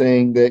heavy-handed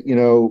saying that,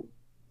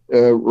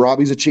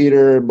 Robbie's a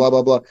cheater and blah,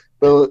 blah, blah.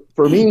 But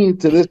for me,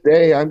 to this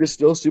day, I'm just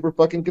still super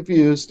fucking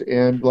confused.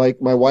 And,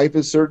 my wife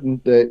is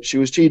certain that she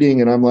was cheating.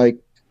 And I'm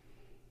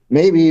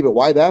maybe, but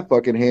why that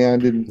fucking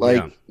hand? And,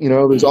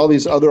 there's all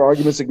these other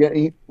arguments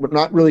again. We're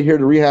not really here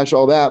to rehash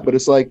all that. But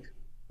it's the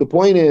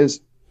point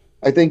is,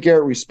 I think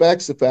Garrett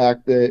respects the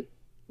fact that,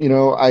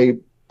 I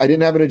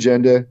didn't have an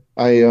agenda.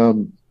 I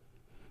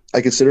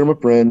consider him a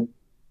friend,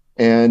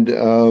 and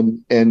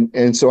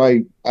so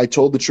I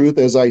told the truth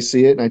as I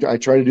see it, and I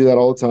try to do that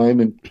all the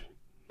time.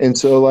 And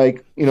so,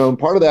 like, and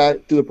part of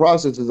that through the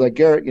process is like,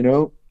 Garrett,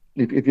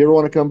 if you ever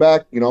want to come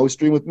back, you can always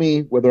stream with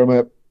me, whether I'm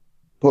at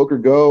Poker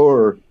Go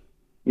or,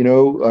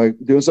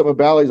 doing something with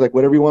Bally's, like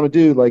whatever you want to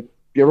do. Like,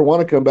 if you ever want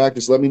to come back,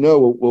 just let me know.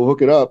 We'll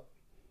hook it up.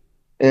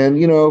 And,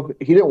 he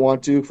didn't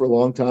want to for a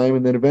long time.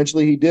 And then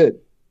eventually he did.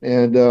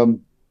 And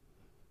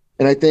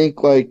I think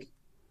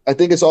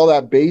it's all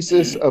that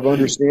basis of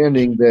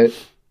understanding that,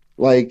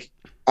 like,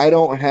 I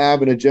don't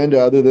have an agenda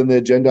other than the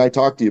agenda I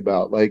talked to you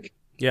about. Like,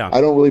 yeah,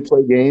 I don't really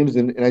play games.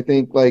 And I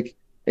think, like,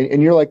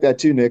 and you're like that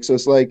too, Nick. So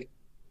it's like,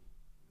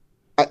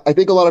 I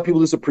think a lot of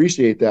people just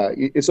appreciate that.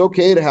 It's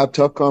okay to have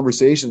tough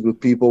conversations with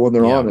people when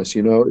they're honest,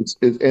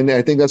 and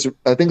I think that's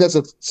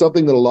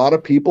something that a lot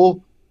of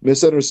people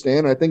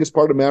misunderstand. I think it's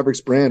part of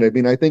Maverick's brand. I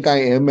mean, I think I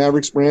am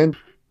Maverick's brand.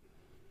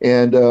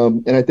 And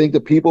I think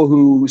the people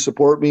who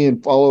support me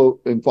and follow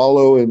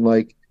and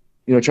like,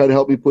 try to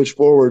help me push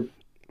forward,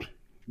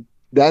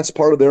 that's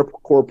part of their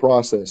core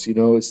process.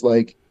 It's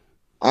like,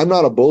 I'm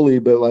not a bully,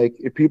 but like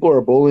if people are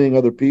bullying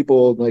other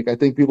people, like I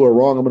think people are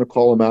wrong, I'm going to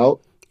call them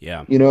out.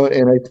 Yeah. And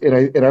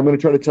I'm going to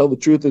try to tell the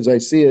truth as I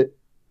see it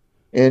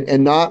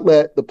and not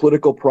let the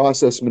political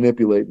process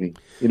manipulate me,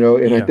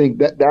 I think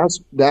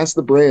that's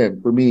the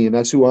brand for me and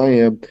that's who I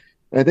am.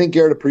 And I think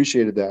Garrett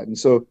appreciated that. And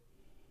so,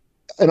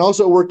 and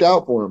also it worked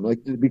out for him.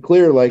 Like, to be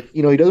clear, like,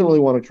 he doesn't really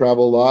want to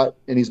travel a lot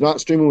and he's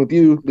not streaming with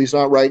you, at least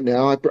not right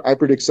now. I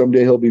predict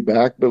someday he'll be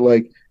back, but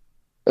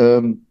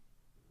being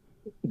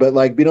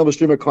able to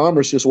stream at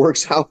Commerce just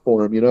works out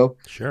for him,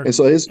 Sure. And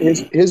so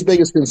his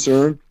biggest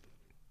concern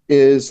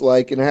is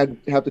like, and I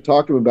have to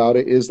talk to him about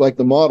it, is like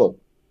the model,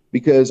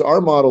 because our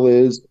model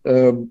is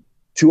 2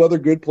 other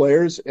good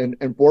players and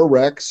 4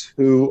 recs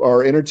who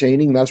are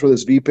entertaining. That's where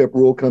this VPIP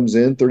rule comes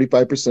in,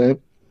 35%,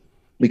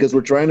 because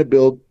we're trying to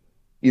build,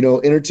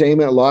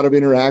 entertainment, a lot of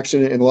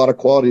interaction and a lot of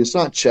quality. It's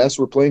not chess.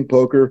 We're playing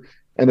poker,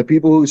 and the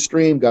people who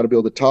stream got to be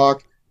able to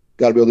talk,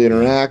 got to be able to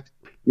interact,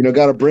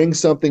 got to bring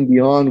something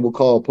beyond we'll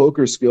call a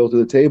poker skill to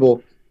the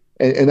table.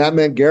 And that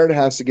meant Garrett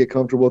has to get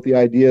comfortable with the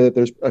idea that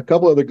there's a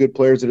couple other good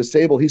players at his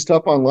table. He's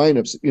tough on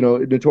lineups,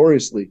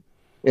 notoriously.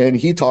 And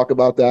he talked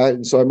about that.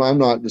 And so I'm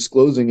not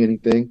disclosing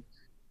anything.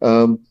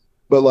 But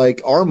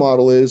like our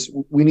model is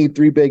we need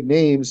 3 big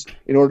names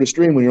in order to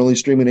stream when you're only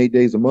streaming 8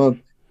 days a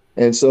month.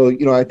 And so,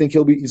 I think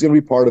he's going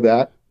to be part of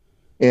that.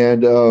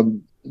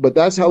 And, but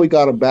that's how we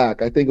got him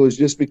back. I think it was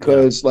just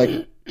because like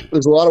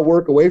there's a lot of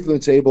work away from the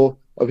table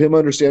of him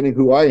understanding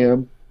who I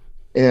am.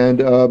 And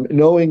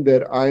knowing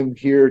that I'm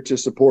here to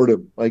support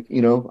him, like,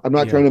 I'm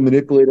not trying to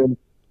manipulate him.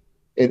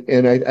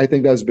 And I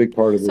think that's a big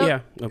part of it.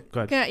 Yeah. Oh,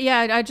 go ahead.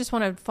 Yeah, I just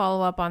want to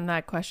follow up on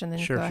that question. Then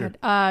Sure, go sure.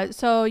 ahead.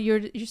 So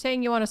you're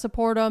saying you want to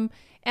support him,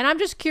 and I'm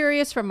just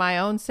curious for my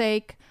own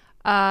sake,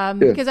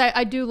 because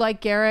I do like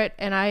Garrett,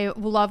 and I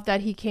love that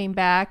he came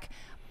back,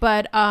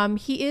 but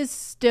he is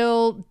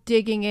still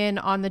digging in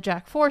on the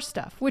Jack 4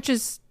 stuff, which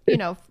is,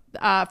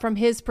 from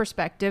his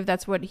perspective,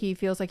 that's what he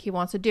feels like he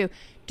wants to do.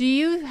 Do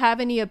you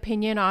have any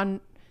opinion on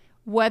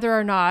whether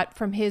or not,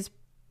 from his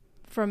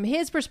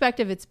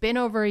perspective, it's been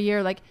over a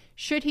year, like,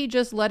 should he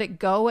just let it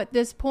go at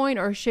this point,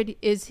 or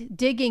is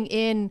digging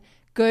in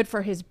good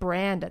for his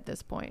brand at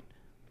this point?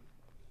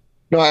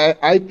 No,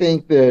 I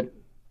think that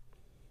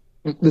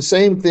the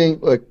same thing,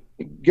 like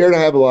Garrett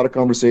and I have a lot of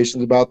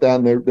conversations about that,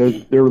 and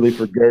they're really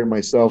for Garrett and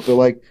myself. But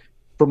like,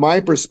 from my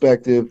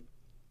perspective,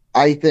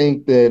 I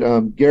think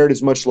that Garrett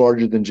is much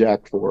larger than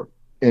Jack 4.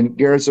 And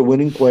Garrett's a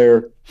winning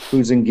player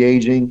who's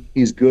engaging.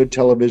 He's good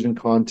television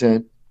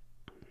content.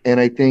 And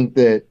I think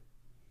that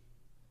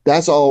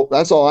that's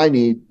all I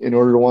need in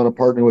order to want to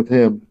partner with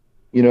him.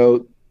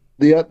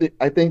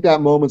 I think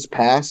that moment's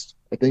passed.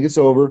 I think it's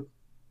over.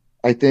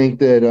 I think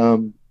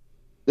that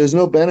there's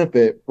no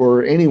benefit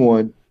for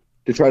anyone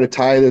to try to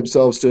tie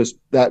themselves to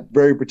that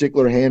very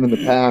particular hand in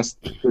the past.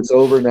 It's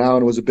over now,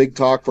 and it was a big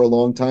talk for a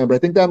long time. But I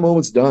think that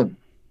moment's done.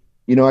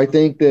 I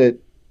think that,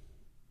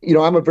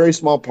 I'm a very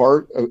small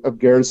part of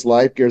Garrett's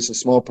life. Garrett's a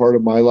small part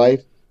of my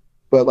life,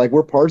 but like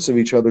we're parts of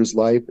each other's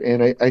life.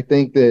 And I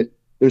think that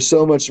there's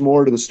so much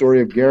more to the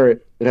story of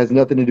Garrett that has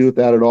nothing to do with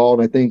that at all.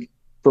 And I think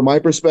from my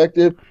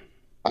perspective,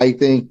 I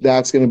think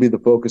that's going to be the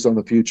focus on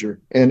the future.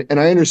 And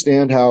I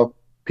understand how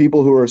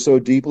people who are so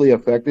deeply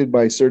affected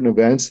by certain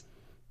events,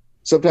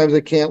 sometimes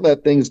they can't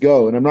let things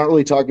go. And I'm not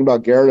really talking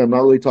about Garrett. I'm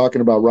not really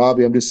talking about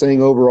Robbie. I'm just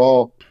saying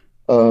overall,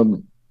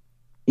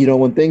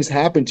 when things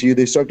happen to you,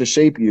 they start to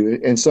shape you.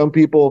 And some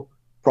people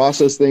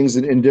process things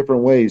in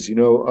different ways.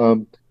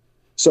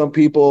 Some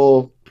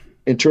people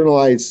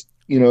internalize,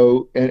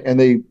 and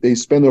they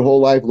spend their whole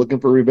life looking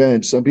for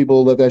revenge. Some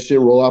people let that shit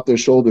roll off their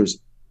shoulders.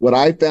 What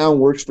I found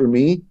works for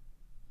me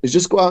is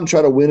just go out and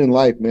try to win in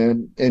life,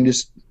 man. And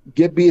just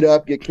get beat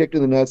up, get kicked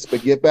in the nuts,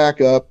 but get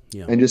back up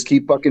and just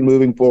keep fucking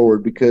moving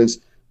forward, because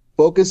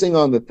focusing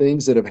on the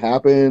things that have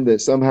happened that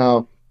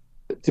somehow,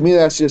 to me,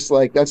 that's just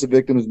like, that's a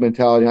victim's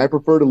mentality. I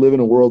prefer to live in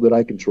a world that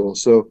I control.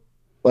 So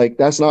like,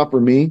 that's not for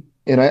me.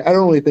 And I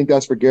don't really think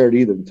that's for Garrett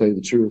either, to tell you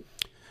the truth.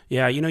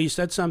 Yeah, you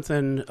said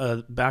something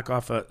back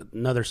off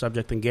another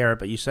subject than Garrett,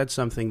 but you said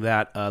something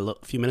that a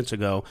few minutes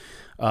ago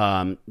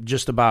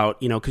just about,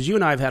 because you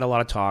and I have had a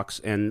lot of talks,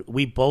 and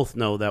we both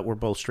know that we're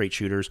both straight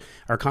shooters.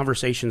 Our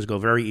conversations go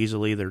very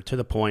easily. They're to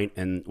the point,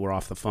 and we're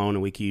off the phone,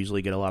 and we can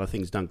usually get a lot of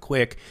things done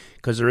quick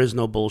because there is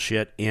no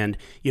bullshit. And,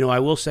 I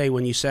will say,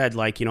 when you said,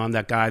 I'm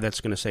that guy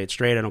that's going to say it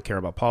straight, I don't care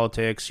about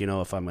politics.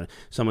 If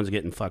someone's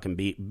getting fucking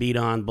beat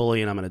on,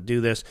 bullying, I'm going to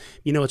do this.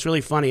 It's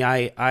really funny.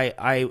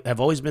 I have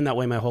always been that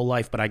way my whole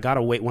life, but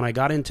when I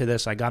got into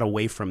this, I got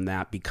away from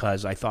that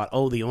because I thought,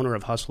 the owner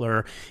of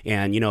Hustler,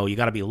 and, you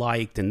got to be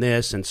liked and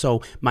this. And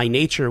so my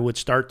nature would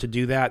start to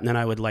do that. And then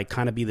I would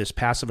kind of be this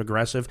passive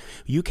aggressive.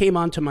 You came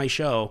onto my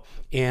show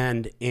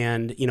and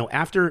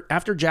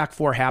after Jack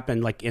 4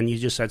 happened, and you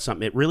just said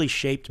something, it really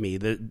shaped me.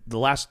 The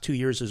last 2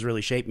 years has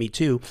really shaped me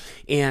too.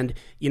 And,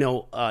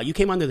 you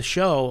came onto the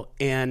show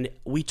and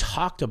we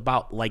talked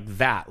about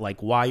that,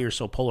 why you're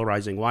so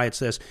polarizing, why it's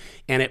this.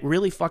 And it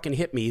really fucking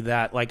hit me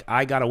that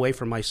I got away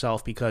from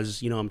myself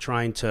because, I'm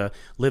trying to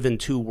live in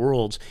two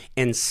worlds.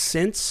 And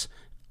since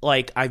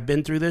I've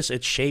been through this,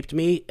 it shaped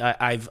me.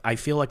 I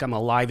feel like I'm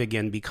alive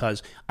again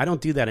because I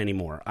don't do that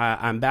anymore.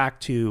 I'm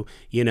back to,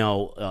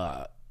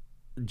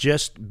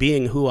 just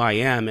being who I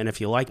am. And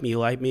if you like me, you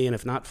like me. And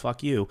if not,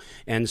 fuck you.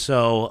 And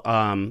so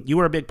you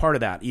were a big part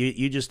of that.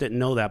 You just didn't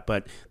know that.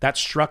 But that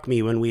struck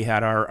me when we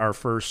had our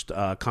first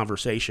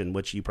conversation,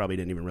 which you probably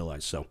didn't even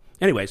realize. So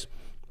anyways.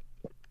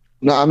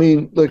 No, I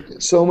mean,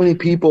 look, so many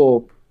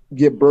people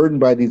get burdened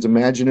by these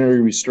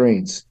imaginary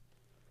restraints.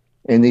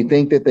 And they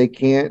think that they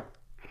can't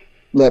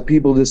let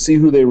people just see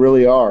who they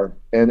really are.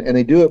 And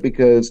they do it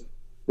because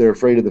they're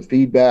afraid of the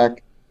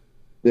feedback.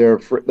 They're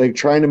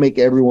trying to make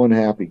everyone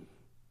happy.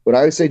 But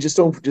I would say just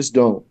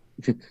don't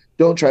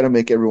don't try to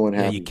make everyone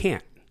happy. Yeah, you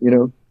can't.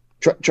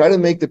 Try to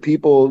make the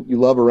people you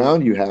love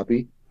around you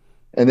happy.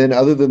 And then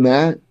other than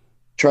that,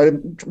 try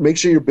to make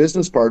sure your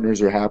business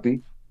partners are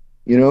happy,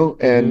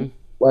 and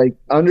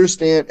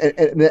understand.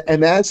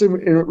 And that's a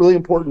really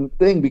important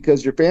thing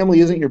because your family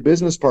isn't your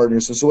business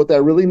partners. And so what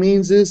that really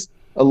means is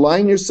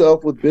align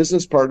yourself with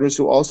business partners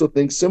who also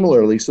think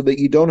similarly so that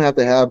you don't have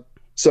to have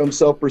some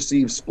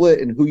self-perceived split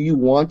in who you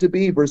want to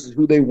be versus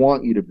who they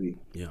want you to be.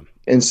 Yeah.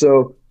 And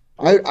so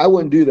I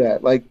wouldn't do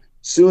that.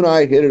 Sue and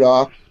I hit it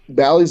off.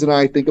 Bally's and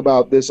I think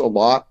about this a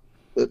lot.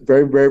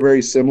 Very, very,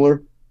 very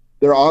similar.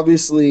 They're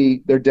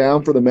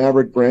down for the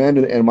Maverick brand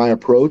and my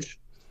approach,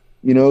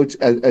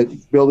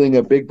 as building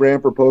a big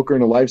brand for poker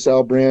and a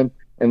lifestyle brand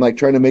and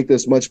trying to make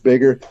this much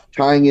bigger,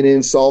 tying it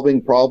in,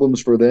 solving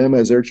problems for them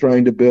as they're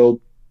trying to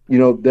build,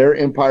 their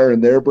empire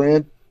and their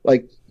brand.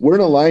 We're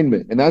in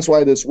alignment, and that's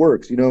why this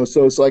works,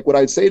 So it's what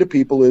I'd say to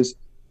people is,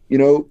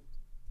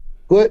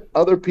 put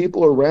other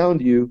people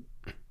around you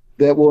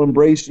that will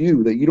embrace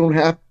you, that you don't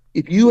have,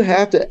 if you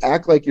have to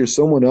act like you're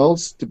someone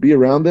else to be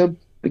around them,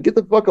 then get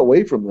the fuck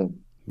away from them,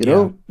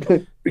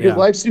 because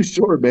life's too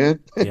short, man.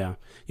 Yeah.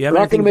 You have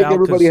not going to make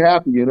everybody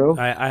happy,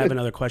 I have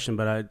another question,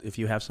 but if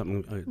you have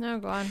something. No,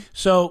 go on.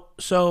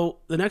 So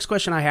the next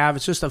question I have,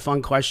 it's just a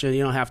fun question.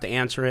 You don't have to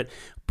answer it,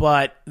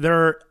 but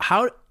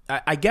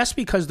I guess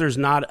because there's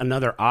not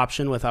another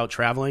option without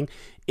traveling,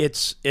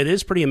 it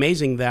is pretty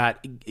amazing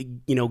that,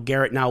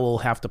 Garrett now will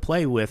have to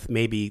play with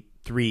maybe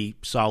 3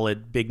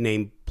 solid big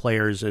name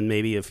players and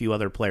maybe a few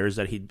other players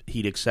that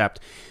he'd accept.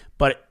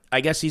 But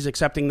I guess he's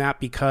accepting that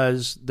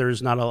because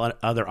there's not a lot of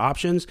other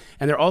options.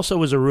 And there also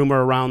was a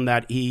rumor around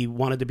that he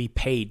wanted to be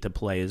paid to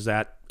play. Is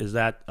that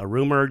a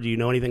rumor? Do you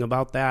know anything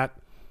about that?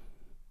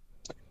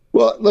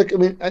 Well, look, I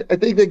mean, I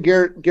think that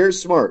Garrett's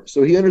smart.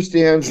 So he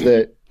understands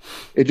that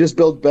it just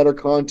builds better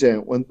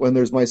content when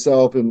there's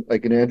myself and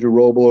an Andrew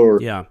Roble or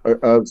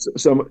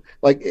some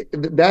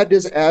that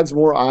just adds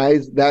more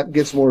eyes, that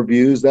gets more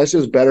views. That's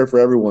just better for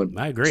everyone.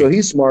 I agree. So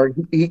he's smart.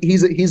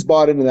 He's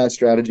bought into that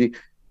strategy.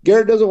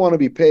 Garrett doesn't want to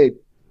be paid.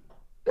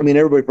 I mean,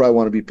 everybody probably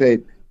want to be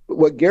paid, but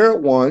what Garrett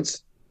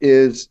wants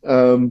is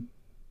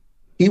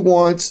he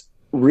wants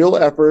real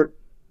effort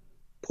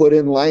put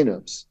in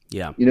lineups.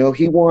 Yeah.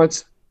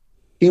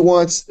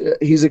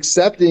 He's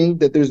accepting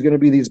that there's going to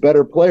be these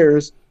better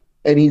players.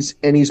 And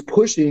he's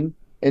pushing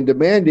and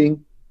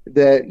demanding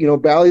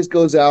that, Bally's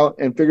goes out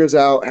and figures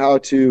out how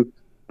to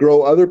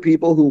grow other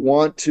people who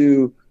want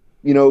to,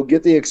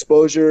 get the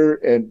exposure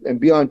and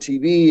be on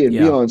TV and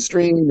be on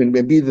stream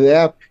and be the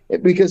app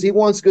because he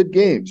wants good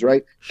games,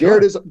 right?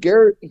 Sure.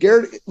 Garrett,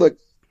 look,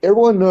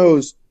 everyone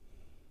knows,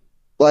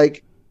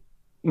 I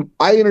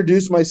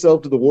introduced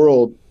myself to the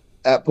world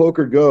at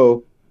Poker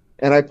Go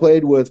and I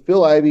played with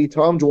Phil Ivey,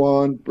 Tom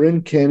Dwan,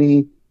 Bryn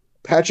Kenny,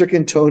 Patrick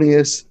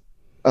Antonius,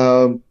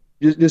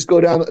 just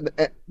going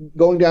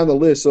down the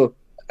list. So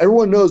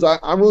everyone knows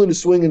I'm willing to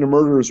swing into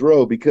murderer's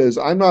row because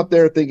I'm not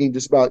there thinking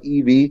just about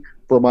EV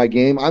for my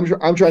game.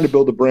 I'm trying to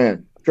build a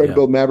brand. I'm trying to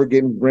build Maverick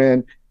Gaming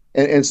brand.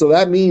 And so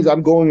that means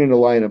I'm going into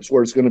lineups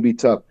where it's going to be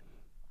tough.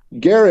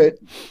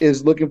 Garrett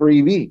is looking for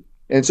EV.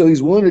 And so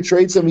he's willing to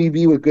trade some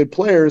EV with good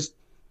players,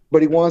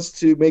 but he wants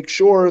to make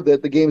sure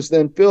that the game's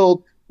then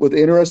filled with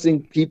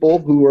interesting people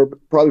who are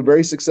probably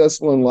very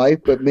successful in life,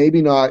 but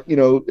maybe not,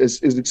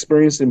 as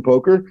experienced in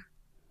poker,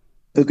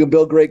 who can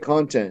build great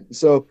content.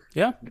 So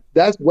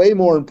that's way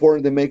more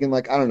important than making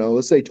let's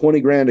say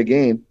 $20,000 a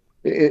game.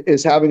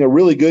 is having a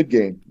really good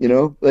game.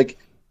 Like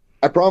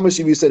I promise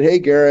you, if you said, "Hey,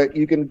 Garrett,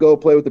 you can go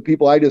play with the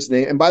people I just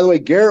named." And by the way,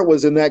 Garrett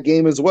was in that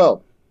game as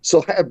well.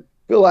 So I have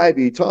Phil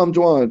Ivey, Tom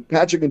Dwan,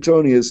 Patrick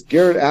Antonius,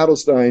 Garrett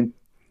Adelstein.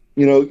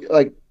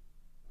 Like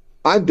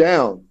I'm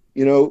down.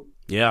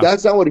 Yeah.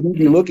 That's not what he'd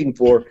be looking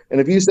for.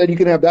 And if you said you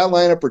can have that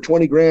lineup for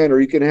 20 grand,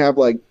 or you can have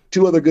like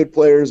 2 other good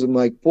players and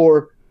like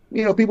 4,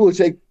 people who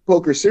take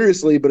poker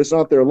seriously, but it's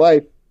not their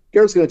life,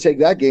 Garrett's going to take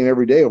that game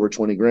every day over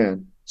 20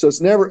 grand. So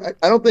it's never,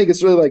 I don't think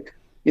it's really like,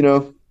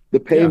 the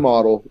pay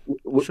model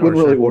wouldn't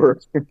really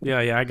work. Yeah,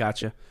 I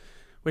got you.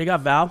 What do you got,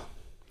 Val?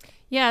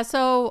 Yeah,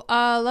 so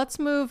let's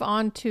move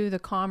on to the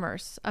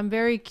commerce. I'm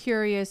very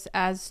curious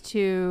as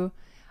to,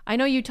 I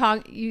know you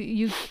talked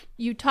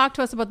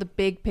to us about the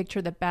big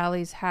picture that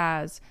Bally's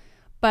has,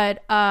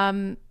 but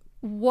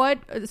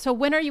so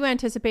when are you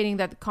anticipating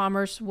that the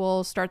commerce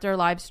will start their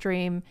live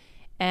stream,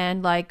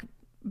 and like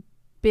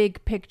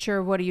big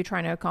picture, what are you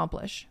trying to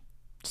accomplish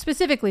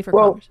specifically for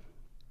commerce?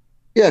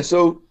 Yeah,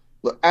 so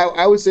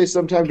I would say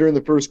sometime during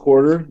the first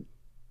quarter,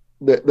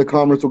 the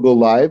commerce will go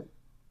live.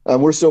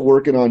 We're still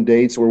working on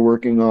dates. We're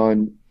working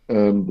on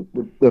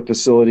the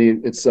facility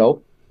itself,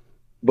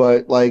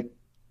 but like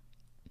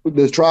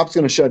the Trop's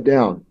going to shut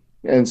down,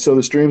 and so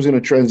the stream's going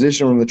to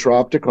transition from the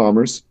Trop to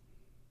commerce,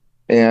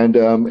 and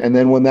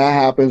then when that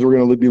happens, we're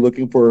going to be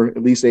looking for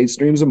at least 8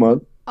 streams a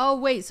month. Oh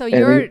wait, so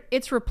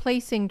it's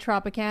replacing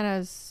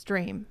Tropicana's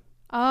stream.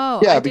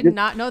 Oh, yeah, I did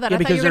not know that. I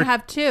thought you were going to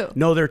have 2.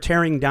 No, they're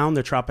tearing down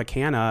the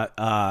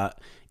Tropicana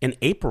in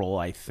April,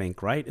 I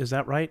think, right? Is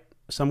that right?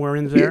 Somewhere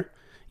in there?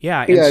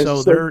 Yeah, and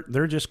so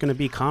they're just going to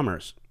be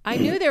commerce. I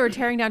knew they were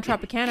tearing down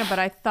Tropicana, but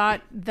I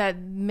thought that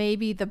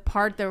maybe the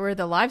part where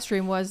the live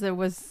stream was, there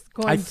was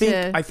I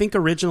think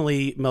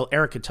originally,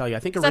 Eric could tell you, I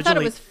thought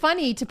it was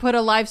funny to put a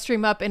live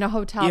stream up in a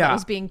hotel that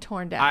was being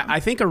torn down. I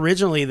think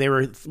originally they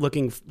were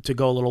looking to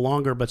go a little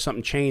longer, but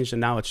something changed, and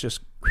now it's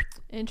just...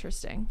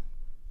 Interesting.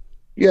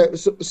 Yeah,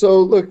 so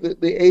look,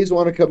 the A's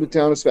want to come to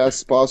town as fast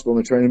as possible, and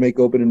they're trying to make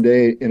opening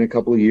day in a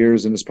couple of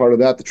years, and as part of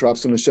that, the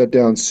Trop's going to shut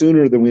down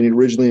sooner than we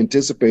originally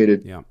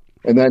anticipated. Yeah.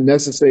 And that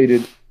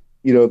necessitated,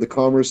 the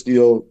commerce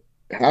deal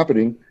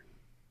happening,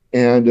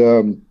 and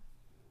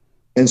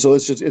so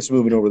it's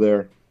moving over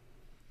there.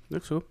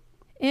 That's cool.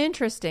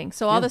 Interesting.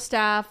 So all the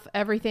staff,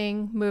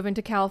 everything, moving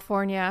to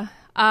California.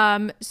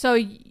 So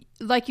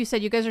like you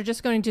said, you guys are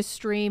just going to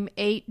stream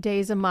 8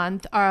 days a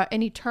month.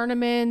 Any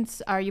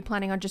tournaments? Are you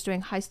planning on just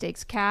doing high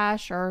stakes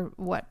cash, or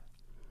what?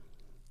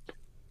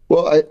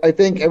 Well, I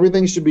think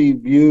everything should be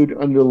viewed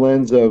under the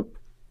lens of,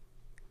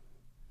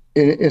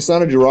 it's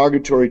not a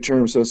derogatory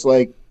term. So it's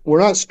like, we're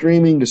not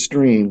streaming to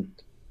stream.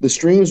 The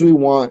streams we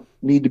want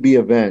need to be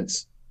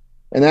events.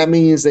 And that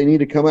means they need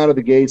to come out of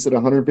the gates at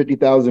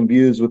 150,000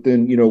 views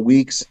within,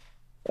 weeks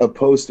of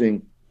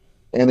posting.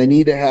 And they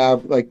need to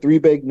have like 3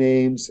 big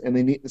names,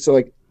 and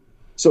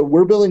so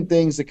we're building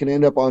things that can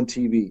end up on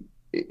TV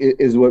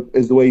is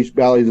the way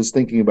Bally's is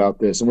thinking about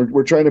this. And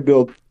we're trying to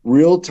build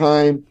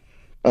real-time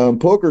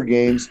poker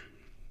games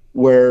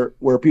where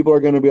people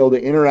are going to be able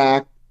to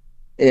interact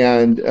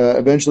and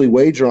eventually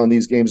wager on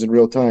these games in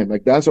real time.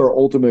 Like that's our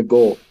ultimate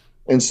goal.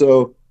 And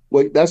so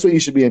that's what you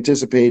should be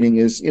anticipating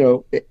is,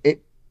 a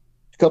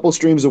couple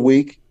streams a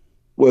week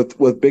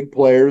with big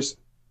players,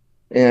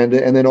 and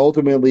then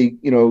ultimately,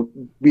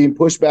 being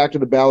pushed back to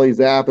the Bally's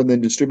app and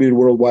then distributed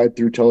worldwide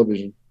through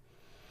television.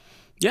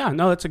 Yeah,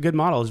 no, that's a good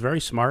model. It's very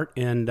smart,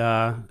 and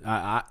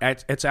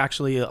it's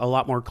actually a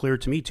lot more clear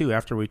to me, too,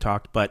 after we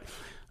talked, but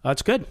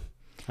it's good.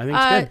 I think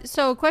it's good.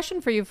 So a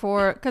question for you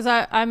because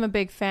I'm a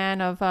big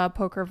fan of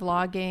poker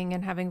vlogging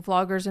and having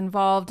vloggers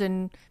involved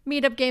in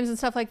meetup games and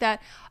stuff like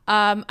that.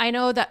 I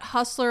know that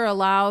Hustler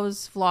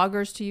allows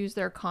vloggers to use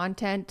their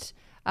content,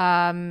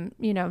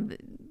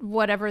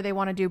 whatever they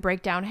want to do,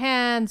 break down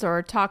hands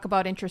or talk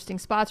about interesting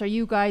spots. Are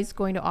you guys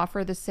going to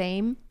offer the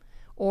same,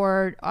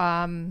 or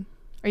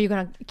are you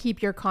going to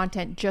keep your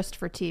content just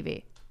for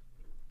TV?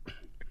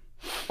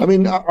 I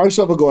mean, our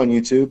stuff will go on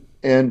YouTube.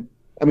 And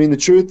I mean, the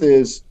truth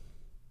is,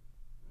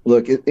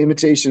 look,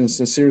 imitation is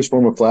the sincerest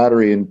form of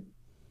flattery. And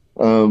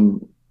we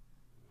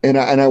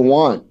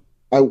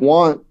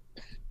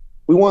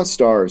want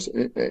stars.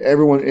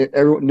 Everyone,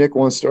 Nick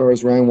wants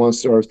stars. Ryan wants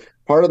stars.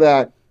 Part of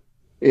that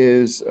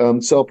is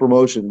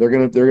self-promotion. They're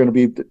going to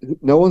be,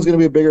 no one's going to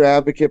be a bigger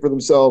advocate for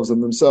themselves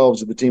than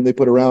themselves or the team they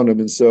put around them.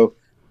 And so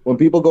when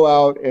people go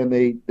out and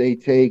they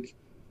take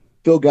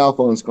Phil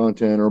Galfon's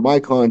content or my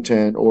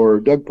content or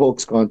Doug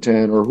Polk's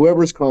content or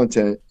whoever's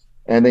content,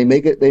 and they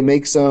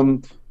make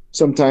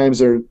sometimes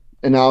their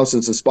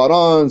analysis is spot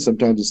on,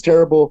 sometimes it's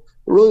terrible,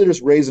 but really they're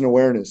just raising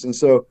awareness. And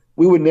so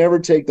we would never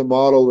take the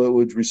model that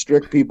would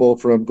restrict people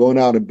from going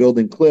out and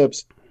building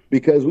clips,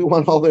 because we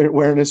want all the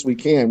awareness we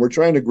can. We're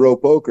trying to grow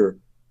poker.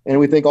 And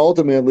we think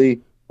ultimately,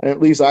 and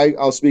at least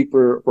I'll speak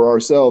for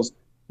ourselves,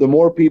 the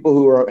more people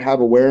who have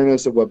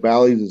awareness of what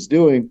Bally's is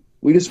doing,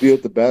 we just view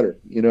it the better.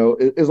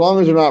 As long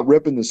as they're not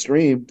ripping the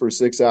stream for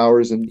 6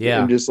 hours and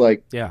just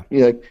like, but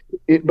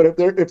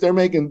if they're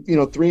making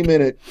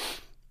 3-minute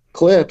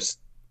clips,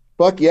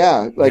 fuck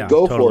yeah, like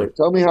go totally. for it.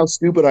 Tell me how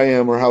stupid I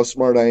am or how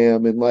smart I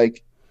am, and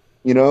like,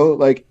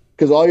 like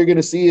because all you're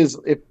gonna see is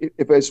if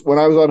it's when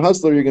I was on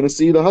Hustler, you're gonna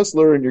see the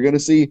Hustler, and you're gonna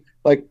see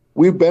like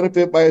we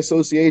benefit by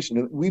association,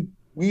 and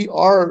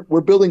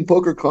we're building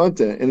poker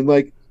content, and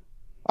like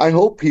I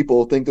hope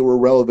people think that we're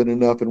relevant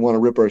enough and want to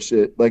rip our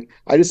shit. Like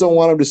I just don't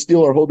want them to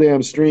steal our whole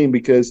damn stream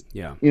because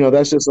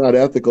that's just not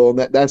ethical, and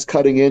that's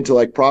cutting into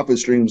like profit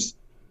streams,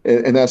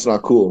 and that's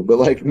not cool. But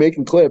like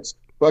making clips,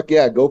 fuck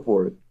yeah, go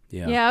for it.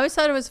 Yeah, I always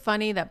thought it was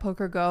funny that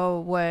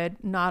PokerGo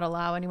would not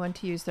allow anyone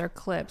to use their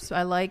clips.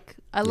 I like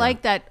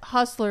that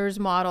Hustlers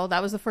model.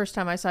 That was the first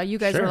time I saw you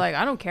guys were like,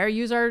 I don't care,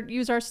 use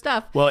our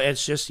stuff. Well,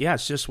 it's just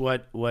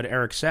what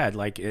Eric said.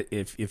 Like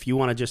if you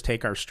want to just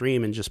take our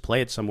stream and just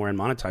play it somewhere and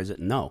monetize it,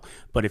 no.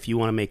 But if you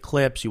want to make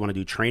clips, you want to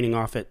do training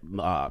off it,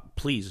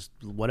 please,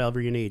 whatever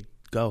you need,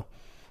 go.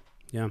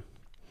 Yeah.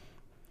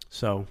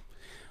 So,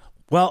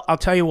 well, I'll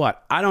tell you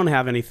what. I don't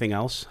have anything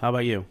else. How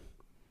about you?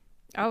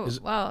 Oh,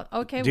 well,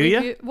 okay. Do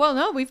you? Well,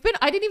 no,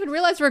 I didn't even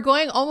realize we're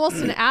going almost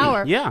an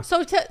hour. Yeah.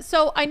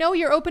 So I know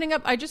you're opening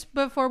up.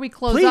 Before we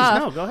close Please, off,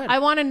 no, go ahead. I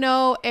want to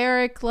know,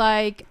 Eric,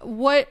 like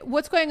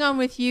what's going on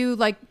with you?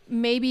 Like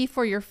maybe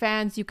for your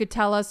fans, you could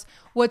tell us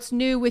what's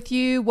new with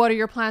you. What are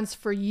your plans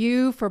for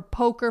you, for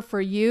poker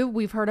for you?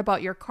 We've heard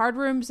about your card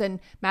rooms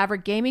and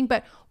Maverick Gaming,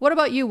 but what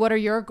about you? What are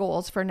your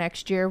goals for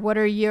next year? What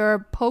are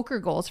your poker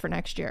goals for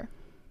next year?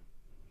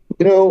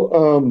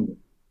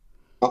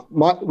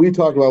 We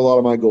talked about a lot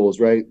of my goals,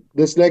 right?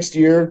 This next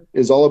year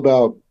is all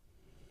about,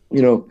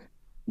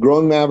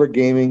 growing Maverick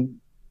Gaming.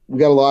 We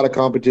got a lot of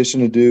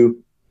competition to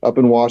do up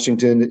in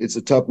Washington. It's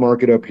a tough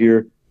market up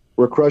here.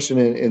 We're crushing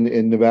it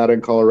in Nevada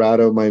and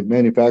Colorado. My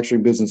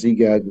manufacturing business,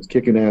 EGAD, is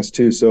kicking ass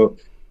too. So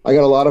I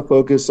got a lot of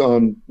focus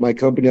on my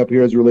company up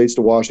here as it relates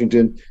to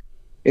Washington.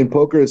 In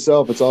poker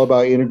itself, it's all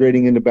about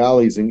integrating into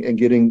Bally's and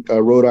getting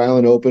Rhode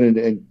Island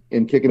open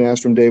and kicking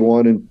ass from day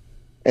one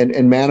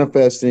and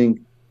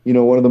manifesting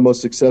one of the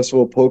most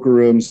successful poker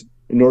rooms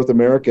in North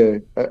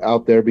America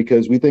out there,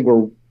 because we think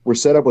we're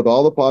set up with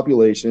all the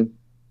population.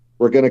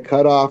 We're going to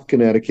cut off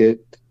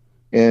Connecticut,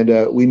 and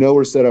we know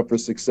we're set up for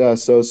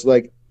success. So it's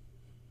like,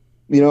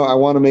 I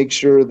want to make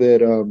sure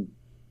that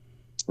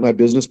my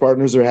business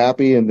partners are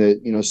happy, and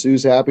that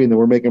Sue's happy, and that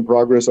we're making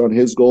progress on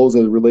his goals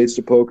as it relates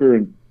to poker.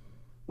 And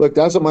look,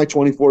 that's what my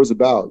 24 is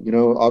about.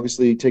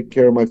 Obviously taking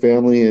care of my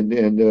family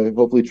and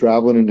hopefully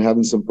traveling and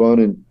having some fun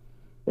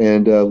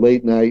and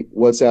late night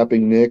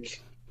WhatsApping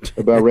Nick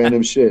about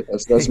random shit.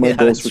 That's my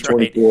goals for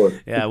 24.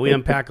 Right. Yeah, we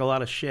unpack a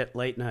lot of shit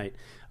late night.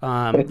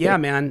 Yeah,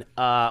 man.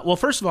 Well,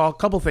 first of all, a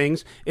couple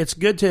things. It's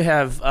good to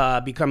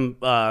have become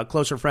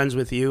closer friends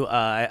with you.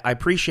 I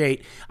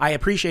appreciate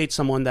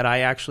someone that I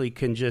actually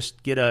can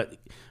just get a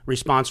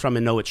response from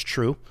and know it's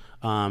true.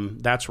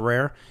 That's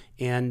rare.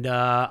 And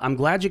I'm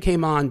glad you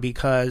came on,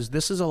 because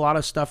this is a lot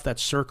of stuff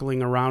that's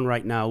circling around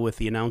right now with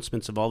the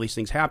announcements of all these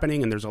things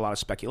happening, and there's a lot of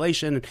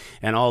speculation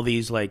and all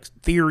these like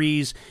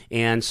theories.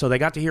 And so they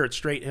got to hear it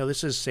straight.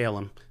 This is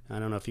Salem. I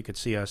don't know if you could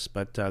see us,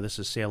 but this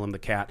is Salem the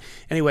cat.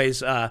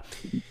 Anyways,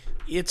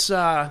 it's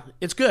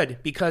good,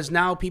 because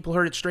now people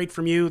heard it straight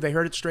from you. They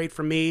heard it straight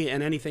from me,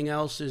 and anything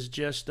else is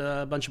just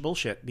a bunch of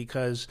bullshit,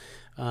 because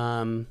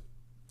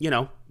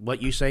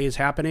what you say is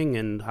happening,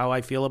 and how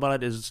I feel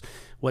about it is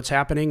what's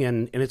happening,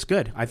 and it's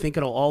good. I think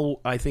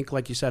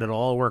like you said, it'll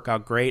all work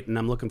out great, and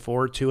I'm looking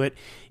forward to it.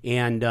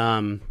 And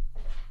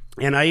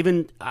I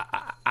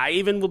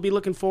even will be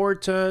looking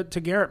forward to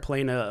Garrett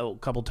playing a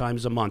couple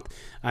times a month.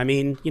 I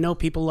mean,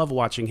 people love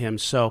watching him.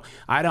 So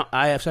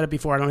I have said it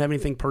before, I don't have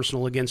anything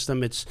personal against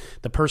them. It's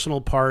the personal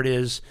part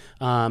is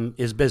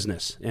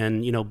business.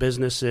 And,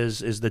 business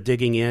is the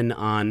digging in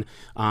on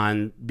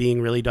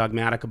being really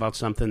dogmatic about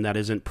something that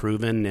isn't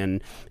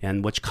proven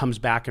and which comes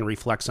back and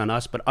reflects on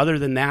us. But other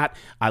than that,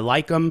 I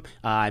like him.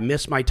 I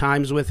miss my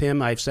times with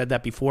him. I've said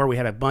that before. We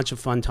had a bunch of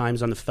fun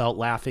times on the felt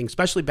laughing,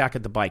 especially back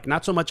at the bike,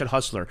 not so much at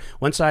Hustler.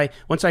 Once I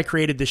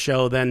created the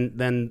show,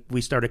 then we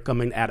started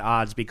coming at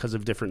odds because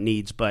of different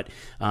needs. But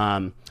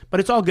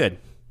it's all good.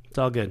 It's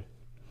all good.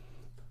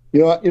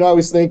 I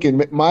was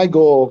thinking my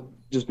goal,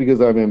 just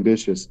because I'm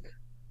ambitious,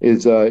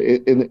 is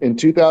in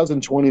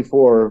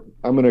 2024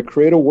 I'm going to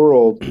create a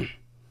world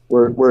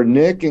where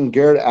Nick and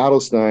Garrett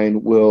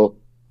Adelstein will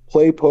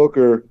play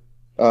poker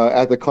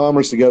at the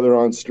Commerce together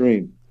on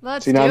stream.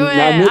 Let's do it.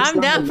 I'm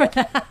down for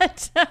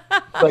that.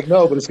 Like,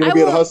 no, but it's going to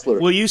be a Hustler.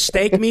 Will you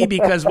stake me?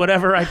 Because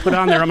whatever I put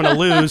on there, I'm going to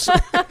lose.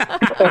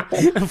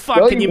 Fuck,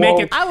 no, can you make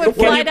it? I would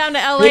fly down to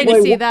LA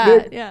to see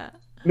that. Yeah.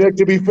 Nick,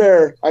 to be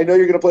fair, I know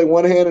you're going to play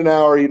one hand an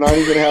hour. You're not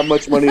even going to have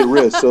much money at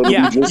risk. So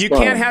yeah, you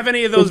can't have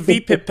any of those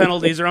VPIP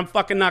penalties, or I'm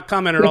fucking not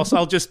coming, or else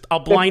I'll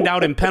blind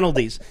out in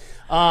penalties.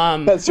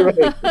 That's right.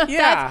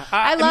 Yeah,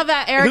 I love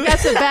that, Eric.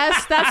 That's the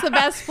best. That's the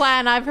best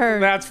plan I've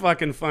heard. That's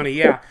fucking funny.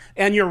 Yeah,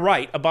 and you're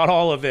right about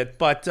all of it.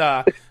 But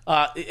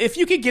if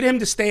you could get him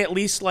to stay at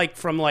least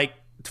from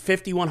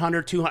 50,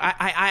 100, 200.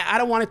 I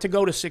don't want it to go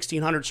to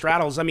 1,600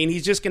 straddles. I mean,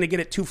 he's just going to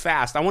get it too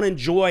fast. I want to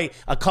enjoy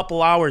a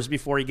couple hours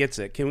before he gets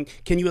it. Can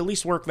you at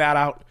least work that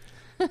out?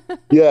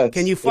 Yes.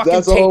 Can you If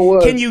that's all it fucking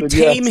was, can you then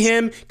tame yes.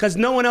 him? Because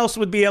no one else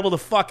would be able to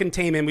fucking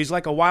tame him. He's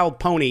like a wild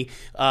pony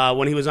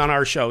when he was on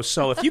our show.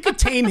 So if you could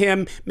tame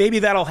him, maybe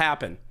that'll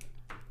happen.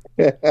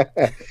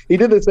 He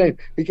did the same.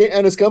 He came,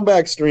 on his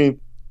comeback stream,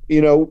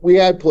 we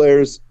had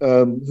players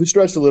who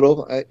stretched a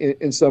little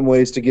in some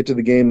ways to get to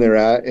the game they're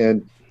at,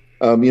 and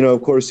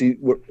of course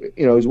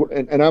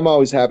and I'm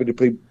always happy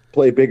to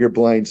play bigger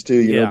blinds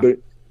too, Yeah.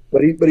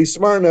 but he's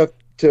smart enough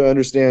to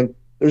understand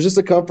there's just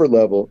a comfort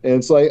level, and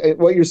it's like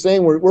what you're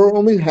saying. We're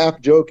only half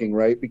joking,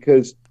 right?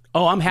 Because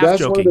I'm half that's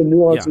joking. one of the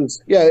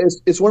nuances. Yeah,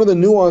 it's one of the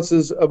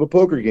nuances of a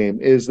poker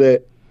game is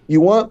that you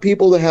want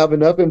people to have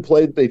enough in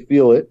play that they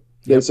feel it.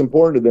 That it's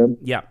important to them,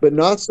 but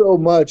not so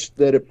much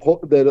that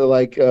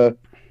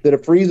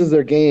it freezes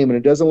their game and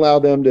it doesn't allow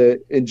them to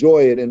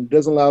enjoy it and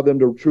doesn't allow them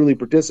to truly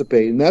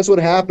participate. And that's what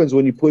happens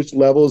when you push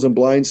levels and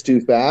blinds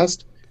too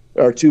fast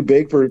or too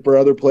big for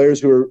other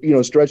players who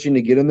are stretching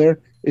to get in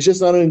there. It's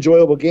just not an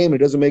enjoyable game. It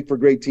doesn't make for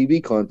great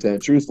TV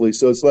content, truthfully.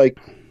 So it's like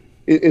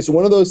it's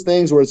one of those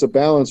things where it's a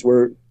balance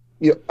where.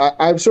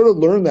 I've sort of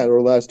learned that over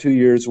the last 2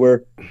 years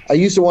where I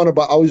used to want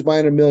to always buy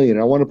in $1 million.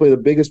 I want to play the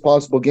biggest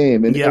possible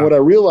game. And what I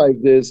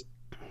realized is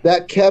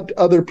that kept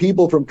other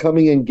people from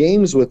coming in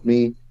games with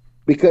me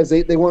because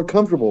they weren't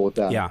comfortable with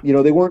that. Yeah.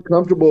 They weren't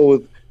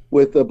comfortable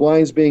with the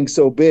blinds being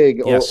so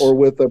big or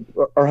with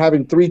or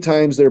having 3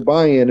 times their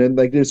buy-in and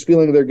like just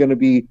feeling they're going to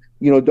be,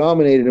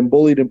 dominated and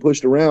bullied and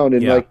pushed around.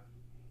 And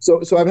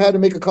so I've had to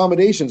make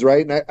accommodations,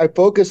 right? And I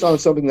focused on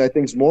something that I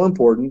think is more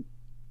important,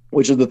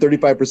 which is the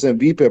 35%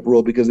 VPIP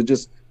rule, because it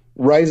just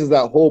rises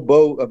that whole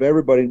boat of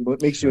everybody and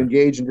makes you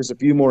engage in just a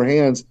few more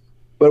hands.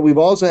 But we've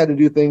also had to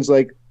do things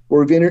like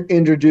where we've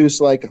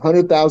introduced like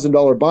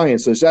 $100,000 buy-in.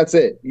 So that's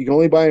it. You can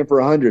only buy in for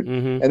 100.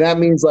 And that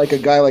means like a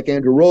guy like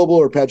Andrew Roble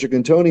or Patrick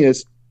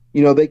Antonius,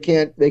 they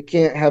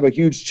can't have a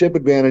huge chip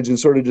advantage and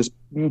sort of just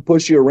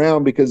push you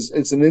around because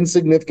it's an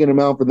insignificant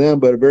amount for them,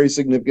 but a very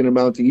significant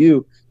amount to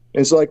you.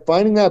 And so like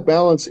finding that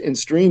balance in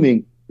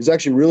streaming is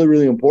actually really,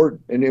 really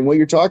important. And what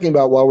you're talking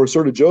about while we're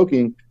sort of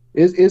joking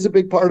is a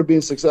big part of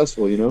being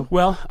successful,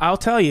 Well, I'll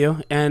tell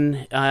you,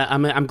 and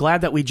I'm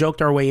glad that we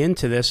joked our way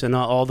into this, and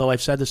although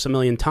I've said this a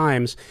million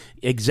times,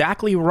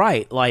 exactly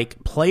right.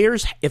 Like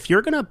players, if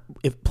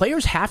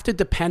players have to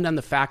depend on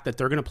the fact that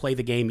they're going to play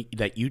the game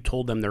that you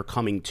told them they're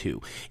coming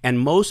to. And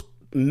most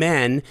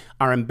men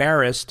are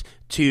embarrassed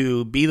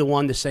to be the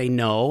one to say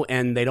no,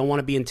 and they don't want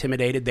to be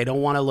intimidated. They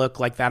don't want to look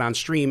like that on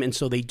stream, and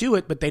so they do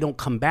it, but they don't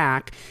come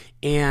back.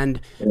 And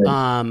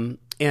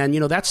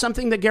that's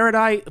something that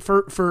Garrett,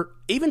 for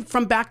even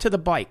from back to the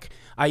bike,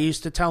 I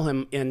used to tell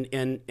him,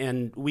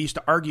 and we used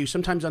to argue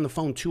sometimes on the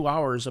phone 2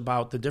 hours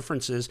about the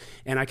differences,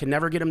 and I could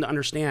never get him to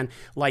understand.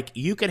 Like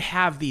you could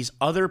have these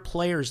other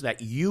players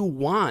that you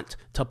want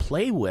to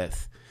play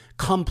with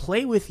come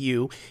play with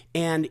you,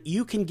 and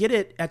you can get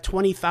it at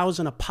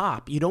 20,000 a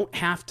pop. You don't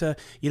have to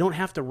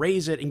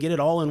raise it and get it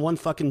all in one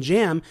fucking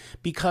jam,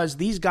 because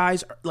these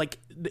guys are like,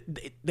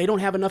 they don't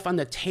have enough on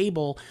the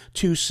table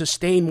to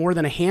sustain more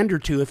than a hand or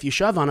two if you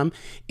shove on them,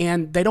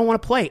 and they don't want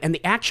to play. And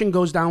the action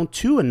goes down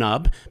to a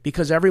nub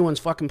because everyone's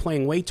fucking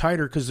playing way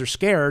tighter because they're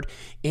scared,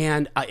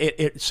 and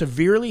it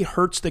severely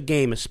hurts the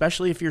game,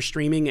 especially if you're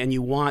streaming and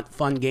you want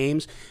fun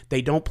games.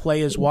 They don't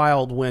play as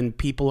wild when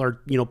people are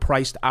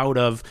priced out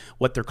of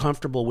what they're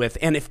comfortable with.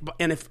 And if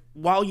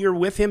while you're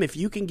with him, if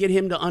you can get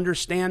him to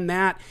understand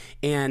that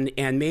and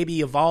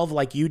maybe evolve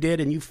like you did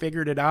and you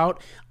figured it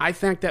out, I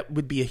think that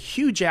would be a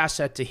huge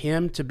asset to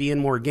him to be in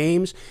more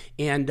games,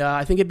 and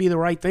I think it'd be the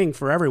right thing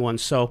for everyone.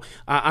 So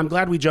I'm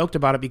glad we joked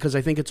about it because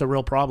I think it's a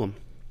real problem.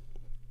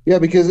 Yeah,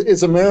 because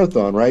it's a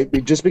marathon, right?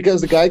 Just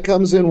because the guy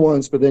comes in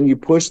once, but then you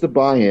push the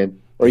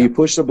buy-in or you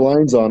push the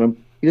blinds on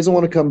him, he doesn't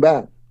want to come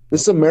back.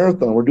 This is a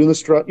marathon. We're doing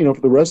this, for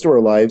the rest of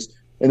our lives.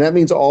 And that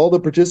means all the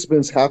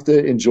participants have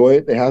to enjoy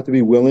it. They have to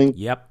be willing.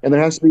 Yep. And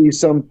there has to be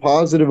some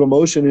positive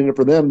emotion in it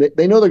for them.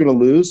 They know they're going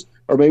to lose,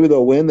 or maybe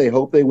they'll win. They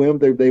hope they win.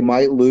 They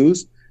might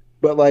lose.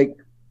 But like,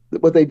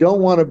 what they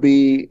don't want to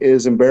be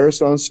is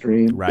embarrassed on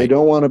stream. Right. They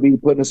don't want to be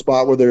put in a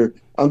spot where they're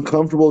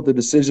uncomfortable with the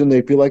decision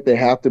they feel like they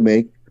have to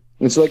make.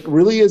 And so like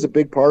really is a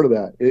big part of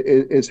that.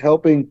 It's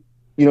helping,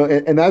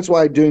 and that's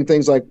why doing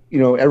things like,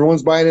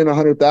 everyone's buying in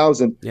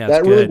 100,000. Yeah,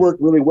 that really good.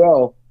 worked really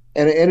well.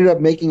 And it ended up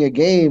making a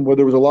game where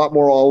there was a lot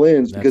more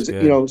all-ins because,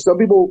 some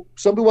people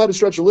had to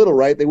stretch a little,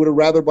 right? They would have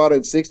rather bought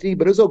at 60,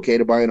 but it's okay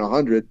to buy in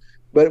 100.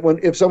 But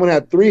if someone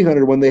had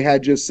 300 when they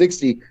had just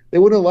 60, they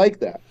wouldn't have liked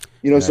that.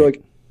 Right. So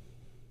like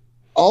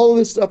all of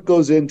this stuff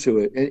goes into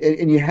it.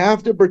 And you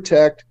have to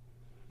protect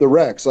the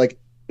Rex. Like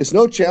it's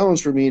no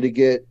challenge for me to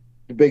get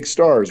the big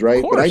stars,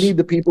 right? But I need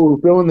the people who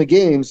fill in the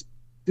games,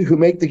 who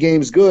make the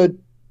games good.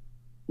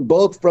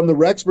 Both from the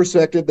Rex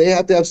perspective, they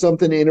have to have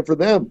something in it for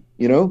them,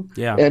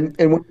 Yeah. And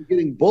when you're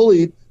getting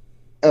bullied,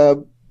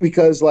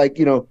 because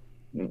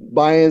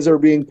buy-ins are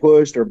being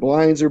pushed or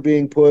blinds are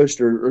being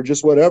pushed or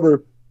just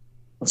whatever,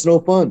 it's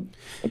no fun,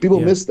 and people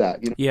miss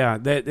that. Yeah,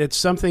 it's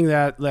something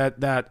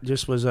that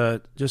just was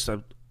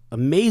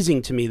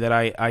amazing to me that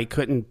I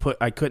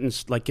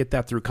couldn't like get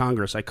that through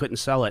Congress. I couldn't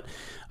sell it.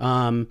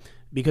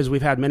 because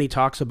we've had many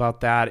talks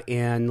about that,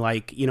 and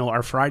like, you know,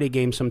 our Friday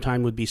game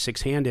sometime would be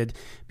 6-handed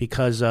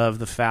because of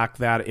the fact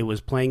that it was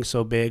playing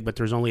so big, but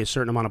there's only a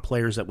certain amount of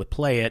players that would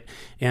play it,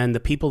 and the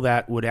people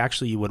that would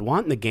actually you would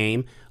want in the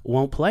game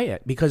won't play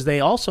it because they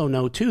also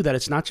know too that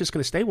it's not just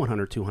going to stay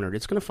 100, 200.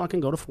 It's going to fucking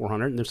go to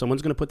 400, and if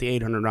someone's going to put the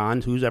 800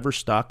 on, who's ever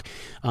stuck.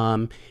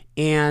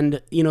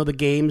 And, you know, the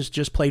games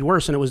just played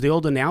worse. And it was the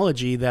old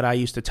analogy that I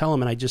used to tell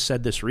them, and I just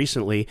said this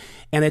recently,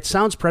 and it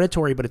sounds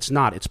predatory, but it's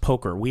not. It's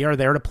poker. We are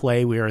there to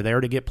play. We are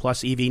there to get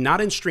plus EV, not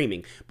in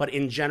streaming, but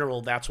in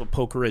general, that's what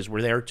poker is.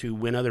 We're there to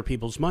win other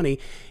people's money.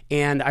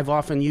 And I've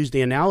often used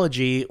the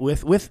analogy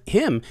with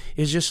him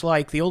is just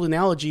like the old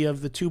analogy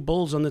of the two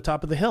bulls on the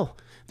top of the hill.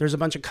 There's a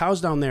bunch of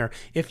cows down there.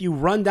 If you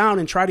run down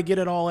and try to get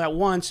it all at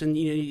once, and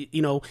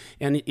you know,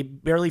 and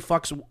it barely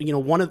fucks, you know,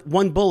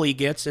 one bully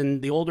gets,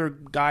 and the older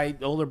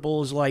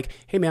bull is like,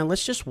 hey man,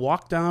 let's just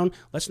walk down.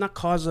 Let's not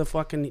cause a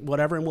fucking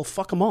whatever, and we'll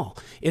fuck them all.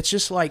 It's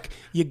just like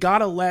you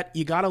gotta let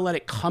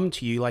it come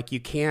to you. Like you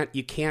can't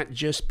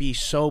just be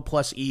so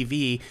plus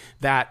EV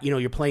that, you know,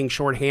 you're playing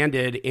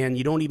shorthanded and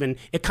you don't even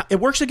it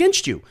works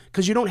against you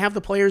because you don't have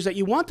the players that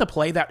you want to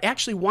play that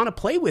actually want to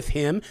play with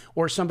him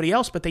or somebody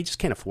else, but they just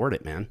can't afford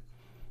it, man.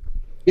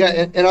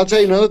 Yeah, and I'll tell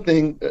you another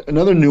thing,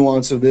 another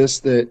nuance of this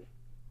that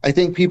I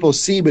think people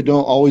see but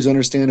don't always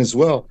understand as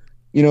well.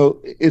 You know,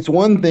 it's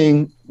one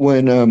thing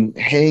when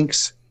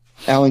Hanks,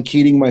 Alan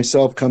Keating,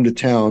 myself come to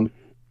town,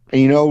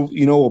 and you know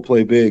we'll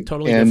play big.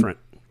 Totally different.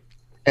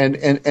 And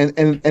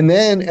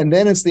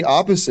then it's the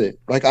opposite.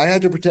 Like I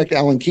had to protect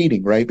Alan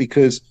Keating, right?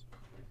 Because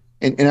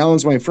and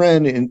Alan's my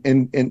friend,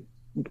 and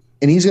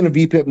he's going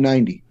to VPIP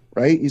 90,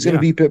 right? He's going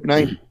to VPIP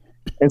 90.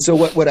 And so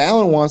what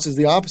Alan wants is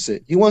the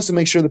opposite. He wants to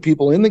make sure the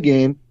people in the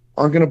game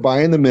aren't going to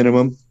buy in the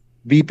minimum,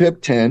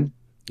 VPIP 10,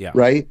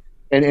 right?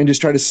 And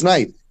just try to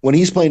snipe. When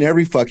he's playing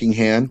every fucking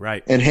hand,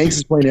 right, and Hanks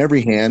is playing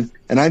every hand,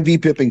 and I'm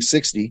VPIPing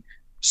 60.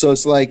 So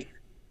it's like,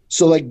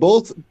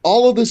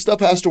 all of this stuff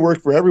has to work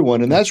for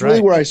everyone. And that's really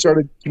right. where I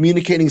started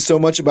communicating so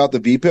much about the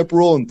VPIP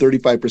rule and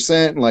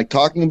 35% and like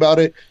talking about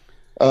it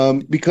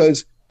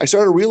because I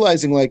started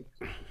realizing like,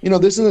 you know,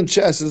 this isn't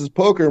chess, this is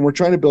poker, and we're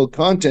trying to build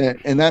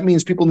content, and that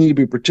means people need to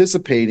be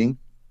participating,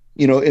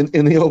 you know,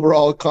 in the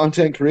overall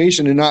content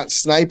creation and not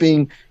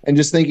sniping and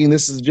just thinking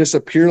this is just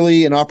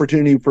purely an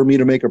opportunity for me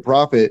to make a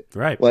profit.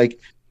 Right. Like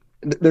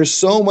there's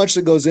so much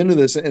that goes into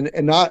this, and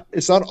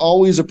it's not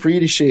always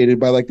appreciated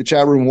by like the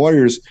chat room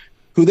warriors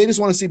who they just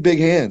want to see big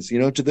hands, you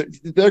know, to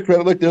their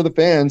credit, like they're the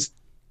fans.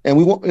 And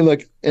we want,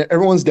 like,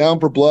 everyone's down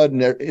for blood,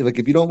 and like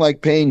if you don't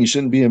like pain, you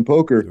shouldn't be in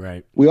poker.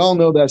 Right. We all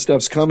know that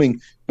stuff's coming,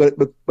 but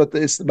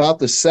it's about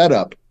the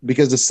setup,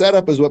 because the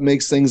setup is what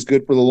makes things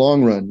good for the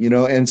long run, you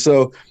know. And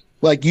so,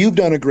 like, you've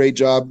done a great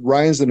job,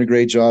 Ryan's done a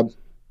great job.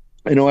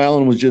 I know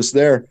Alan was just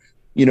there,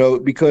 you know,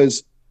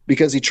 because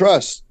he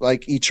trusts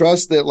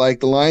that like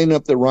the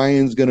lineup that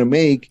Ryan's going to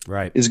make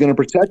is going to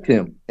protect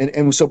him,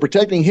 and so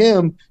protecting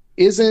him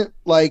isn't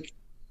like,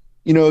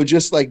 you know,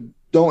 just like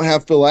don't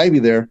have Phil Ivey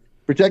there.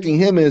 Protecting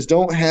him is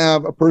don't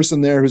have a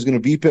person there who's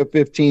going to VPIP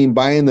 15,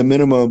 buy in the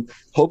minimum,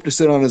 hope to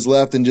sit on his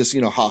left and just,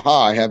 you know,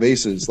 I have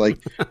aces. Like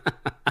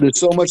there's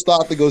so much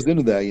thought that goes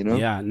into that, you know?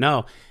 Yeah,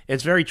 no,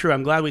 it's very true.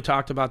 I'm glad we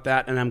talked about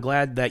that, and I'm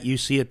glad that you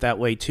see it that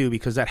way too,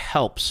 because that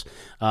helps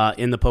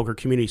in the poker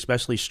community,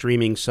 especially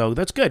streaming. So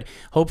that's good.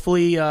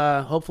 Hopefully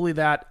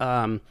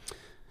that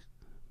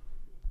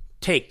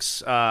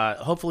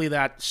hopefully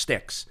that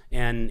sticks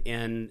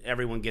and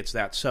everyone gets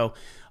that. So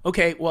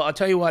okay, well, I'll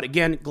tell you what,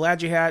 again,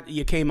 glad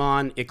you came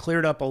on. It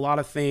cleared up a lot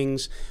of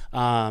things.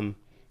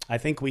 I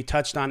think we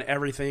touched on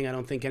everything. I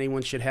don't think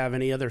anyone should have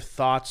any other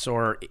thoughts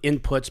or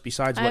inputs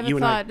besides what you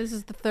and I... This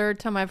is the third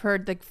time I've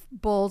heard the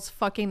bulls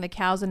fucking the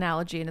cows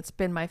analogy, and it's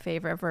been my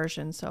favorite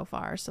version so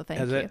far, so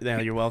thank you. Yeah,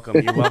 you're welcome.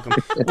 You're welcome.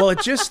 Well,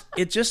 it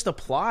just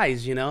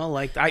applies, you know?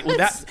 Like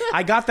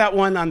I got that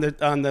one on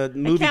the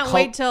movie... I can't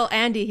wait till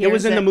Andy hears it. It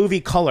was in the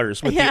movie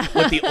Colors with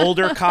the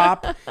older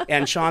cop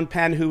and Sean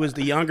Penn, who was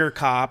the younger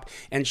cop,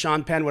 and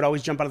Sean Penn would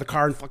always jump out of the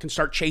car and fucking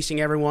start chasing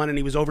everyone, and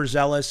he was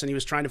overzealous, and he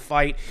was trying to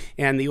fight,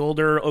 and the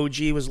older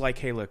OG was like,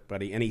 hey, look,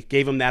 buddy, and he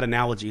gave him that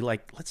analogy,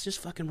 like, let's just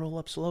fucking roll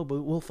up slow,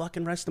 but we'll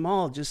fucking rest them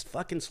all. Just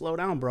fucking slow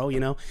down, bro,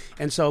 you know?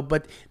 And so,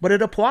 but it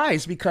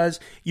applies because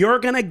you're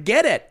going to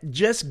get it.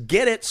 Just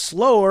get it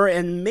slower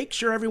and make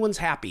sure everyone's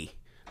happy.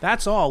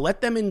 That's all.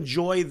 Let them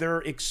enjoy their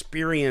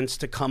experience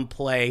to come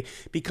play,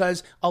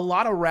 because a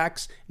lot of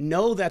wrecks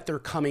know that they're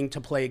coming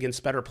to play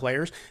against better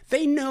players.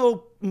 They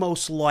know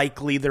most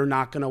likely they're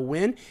not going to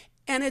win,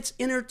 and it's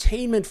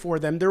entertainment for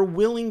them. They're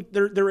willing,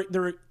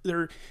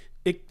 they're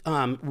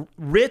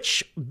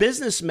rich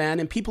businessmen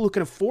and people who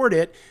can afford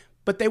it,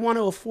 but they want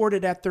to afford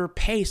it at their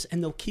pace,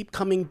 and they'll keep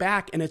coming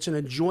back, and it's an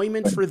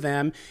enjoyment for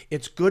them.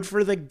 It's good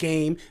for the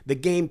game. The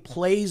game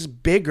plays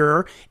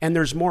bigger, and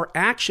there's more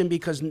action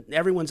because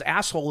everyone's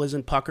asshole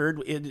isn't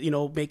puckered, you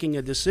know, making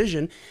a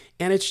decision,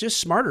 and it's just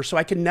smarter. So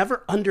I could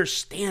never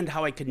understand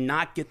how I could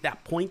not get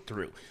that point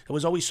through. It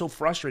was always so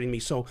frustrating me.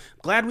 So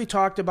glad we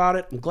talked about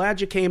it. I'm glad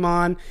you came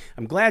on.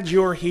 I'm glad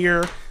you're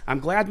here. I'm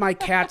glad my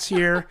cat's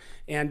here.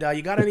 And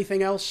you got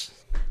anything else?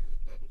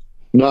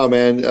 No,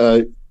 man.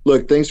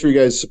 Look, thanks for you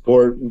guys'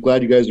 support. I'm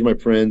glad you guys are my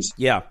friends.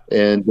 Yeah.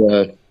 And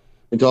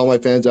to all my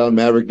fans out in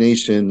Maverick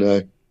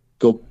Nation,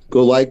 go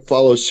like,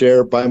 follow,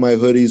 share, buy my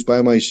hoodies,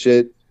 buy my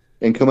shit,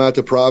 and come out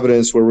to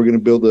Providence where we're going to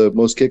build the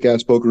most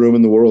kick-ass poker room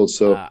in the world.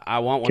 So I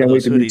want one of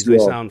those hoodies. They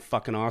sound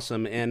fucking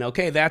awesome. And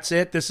okay, that's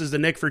it. This is the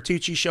Nick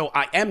Vertucci Show.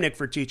 I am Nick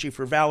Vertucci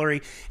for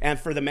Valerie and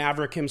for the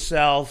Maverick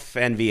himself.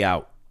 Envy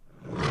out.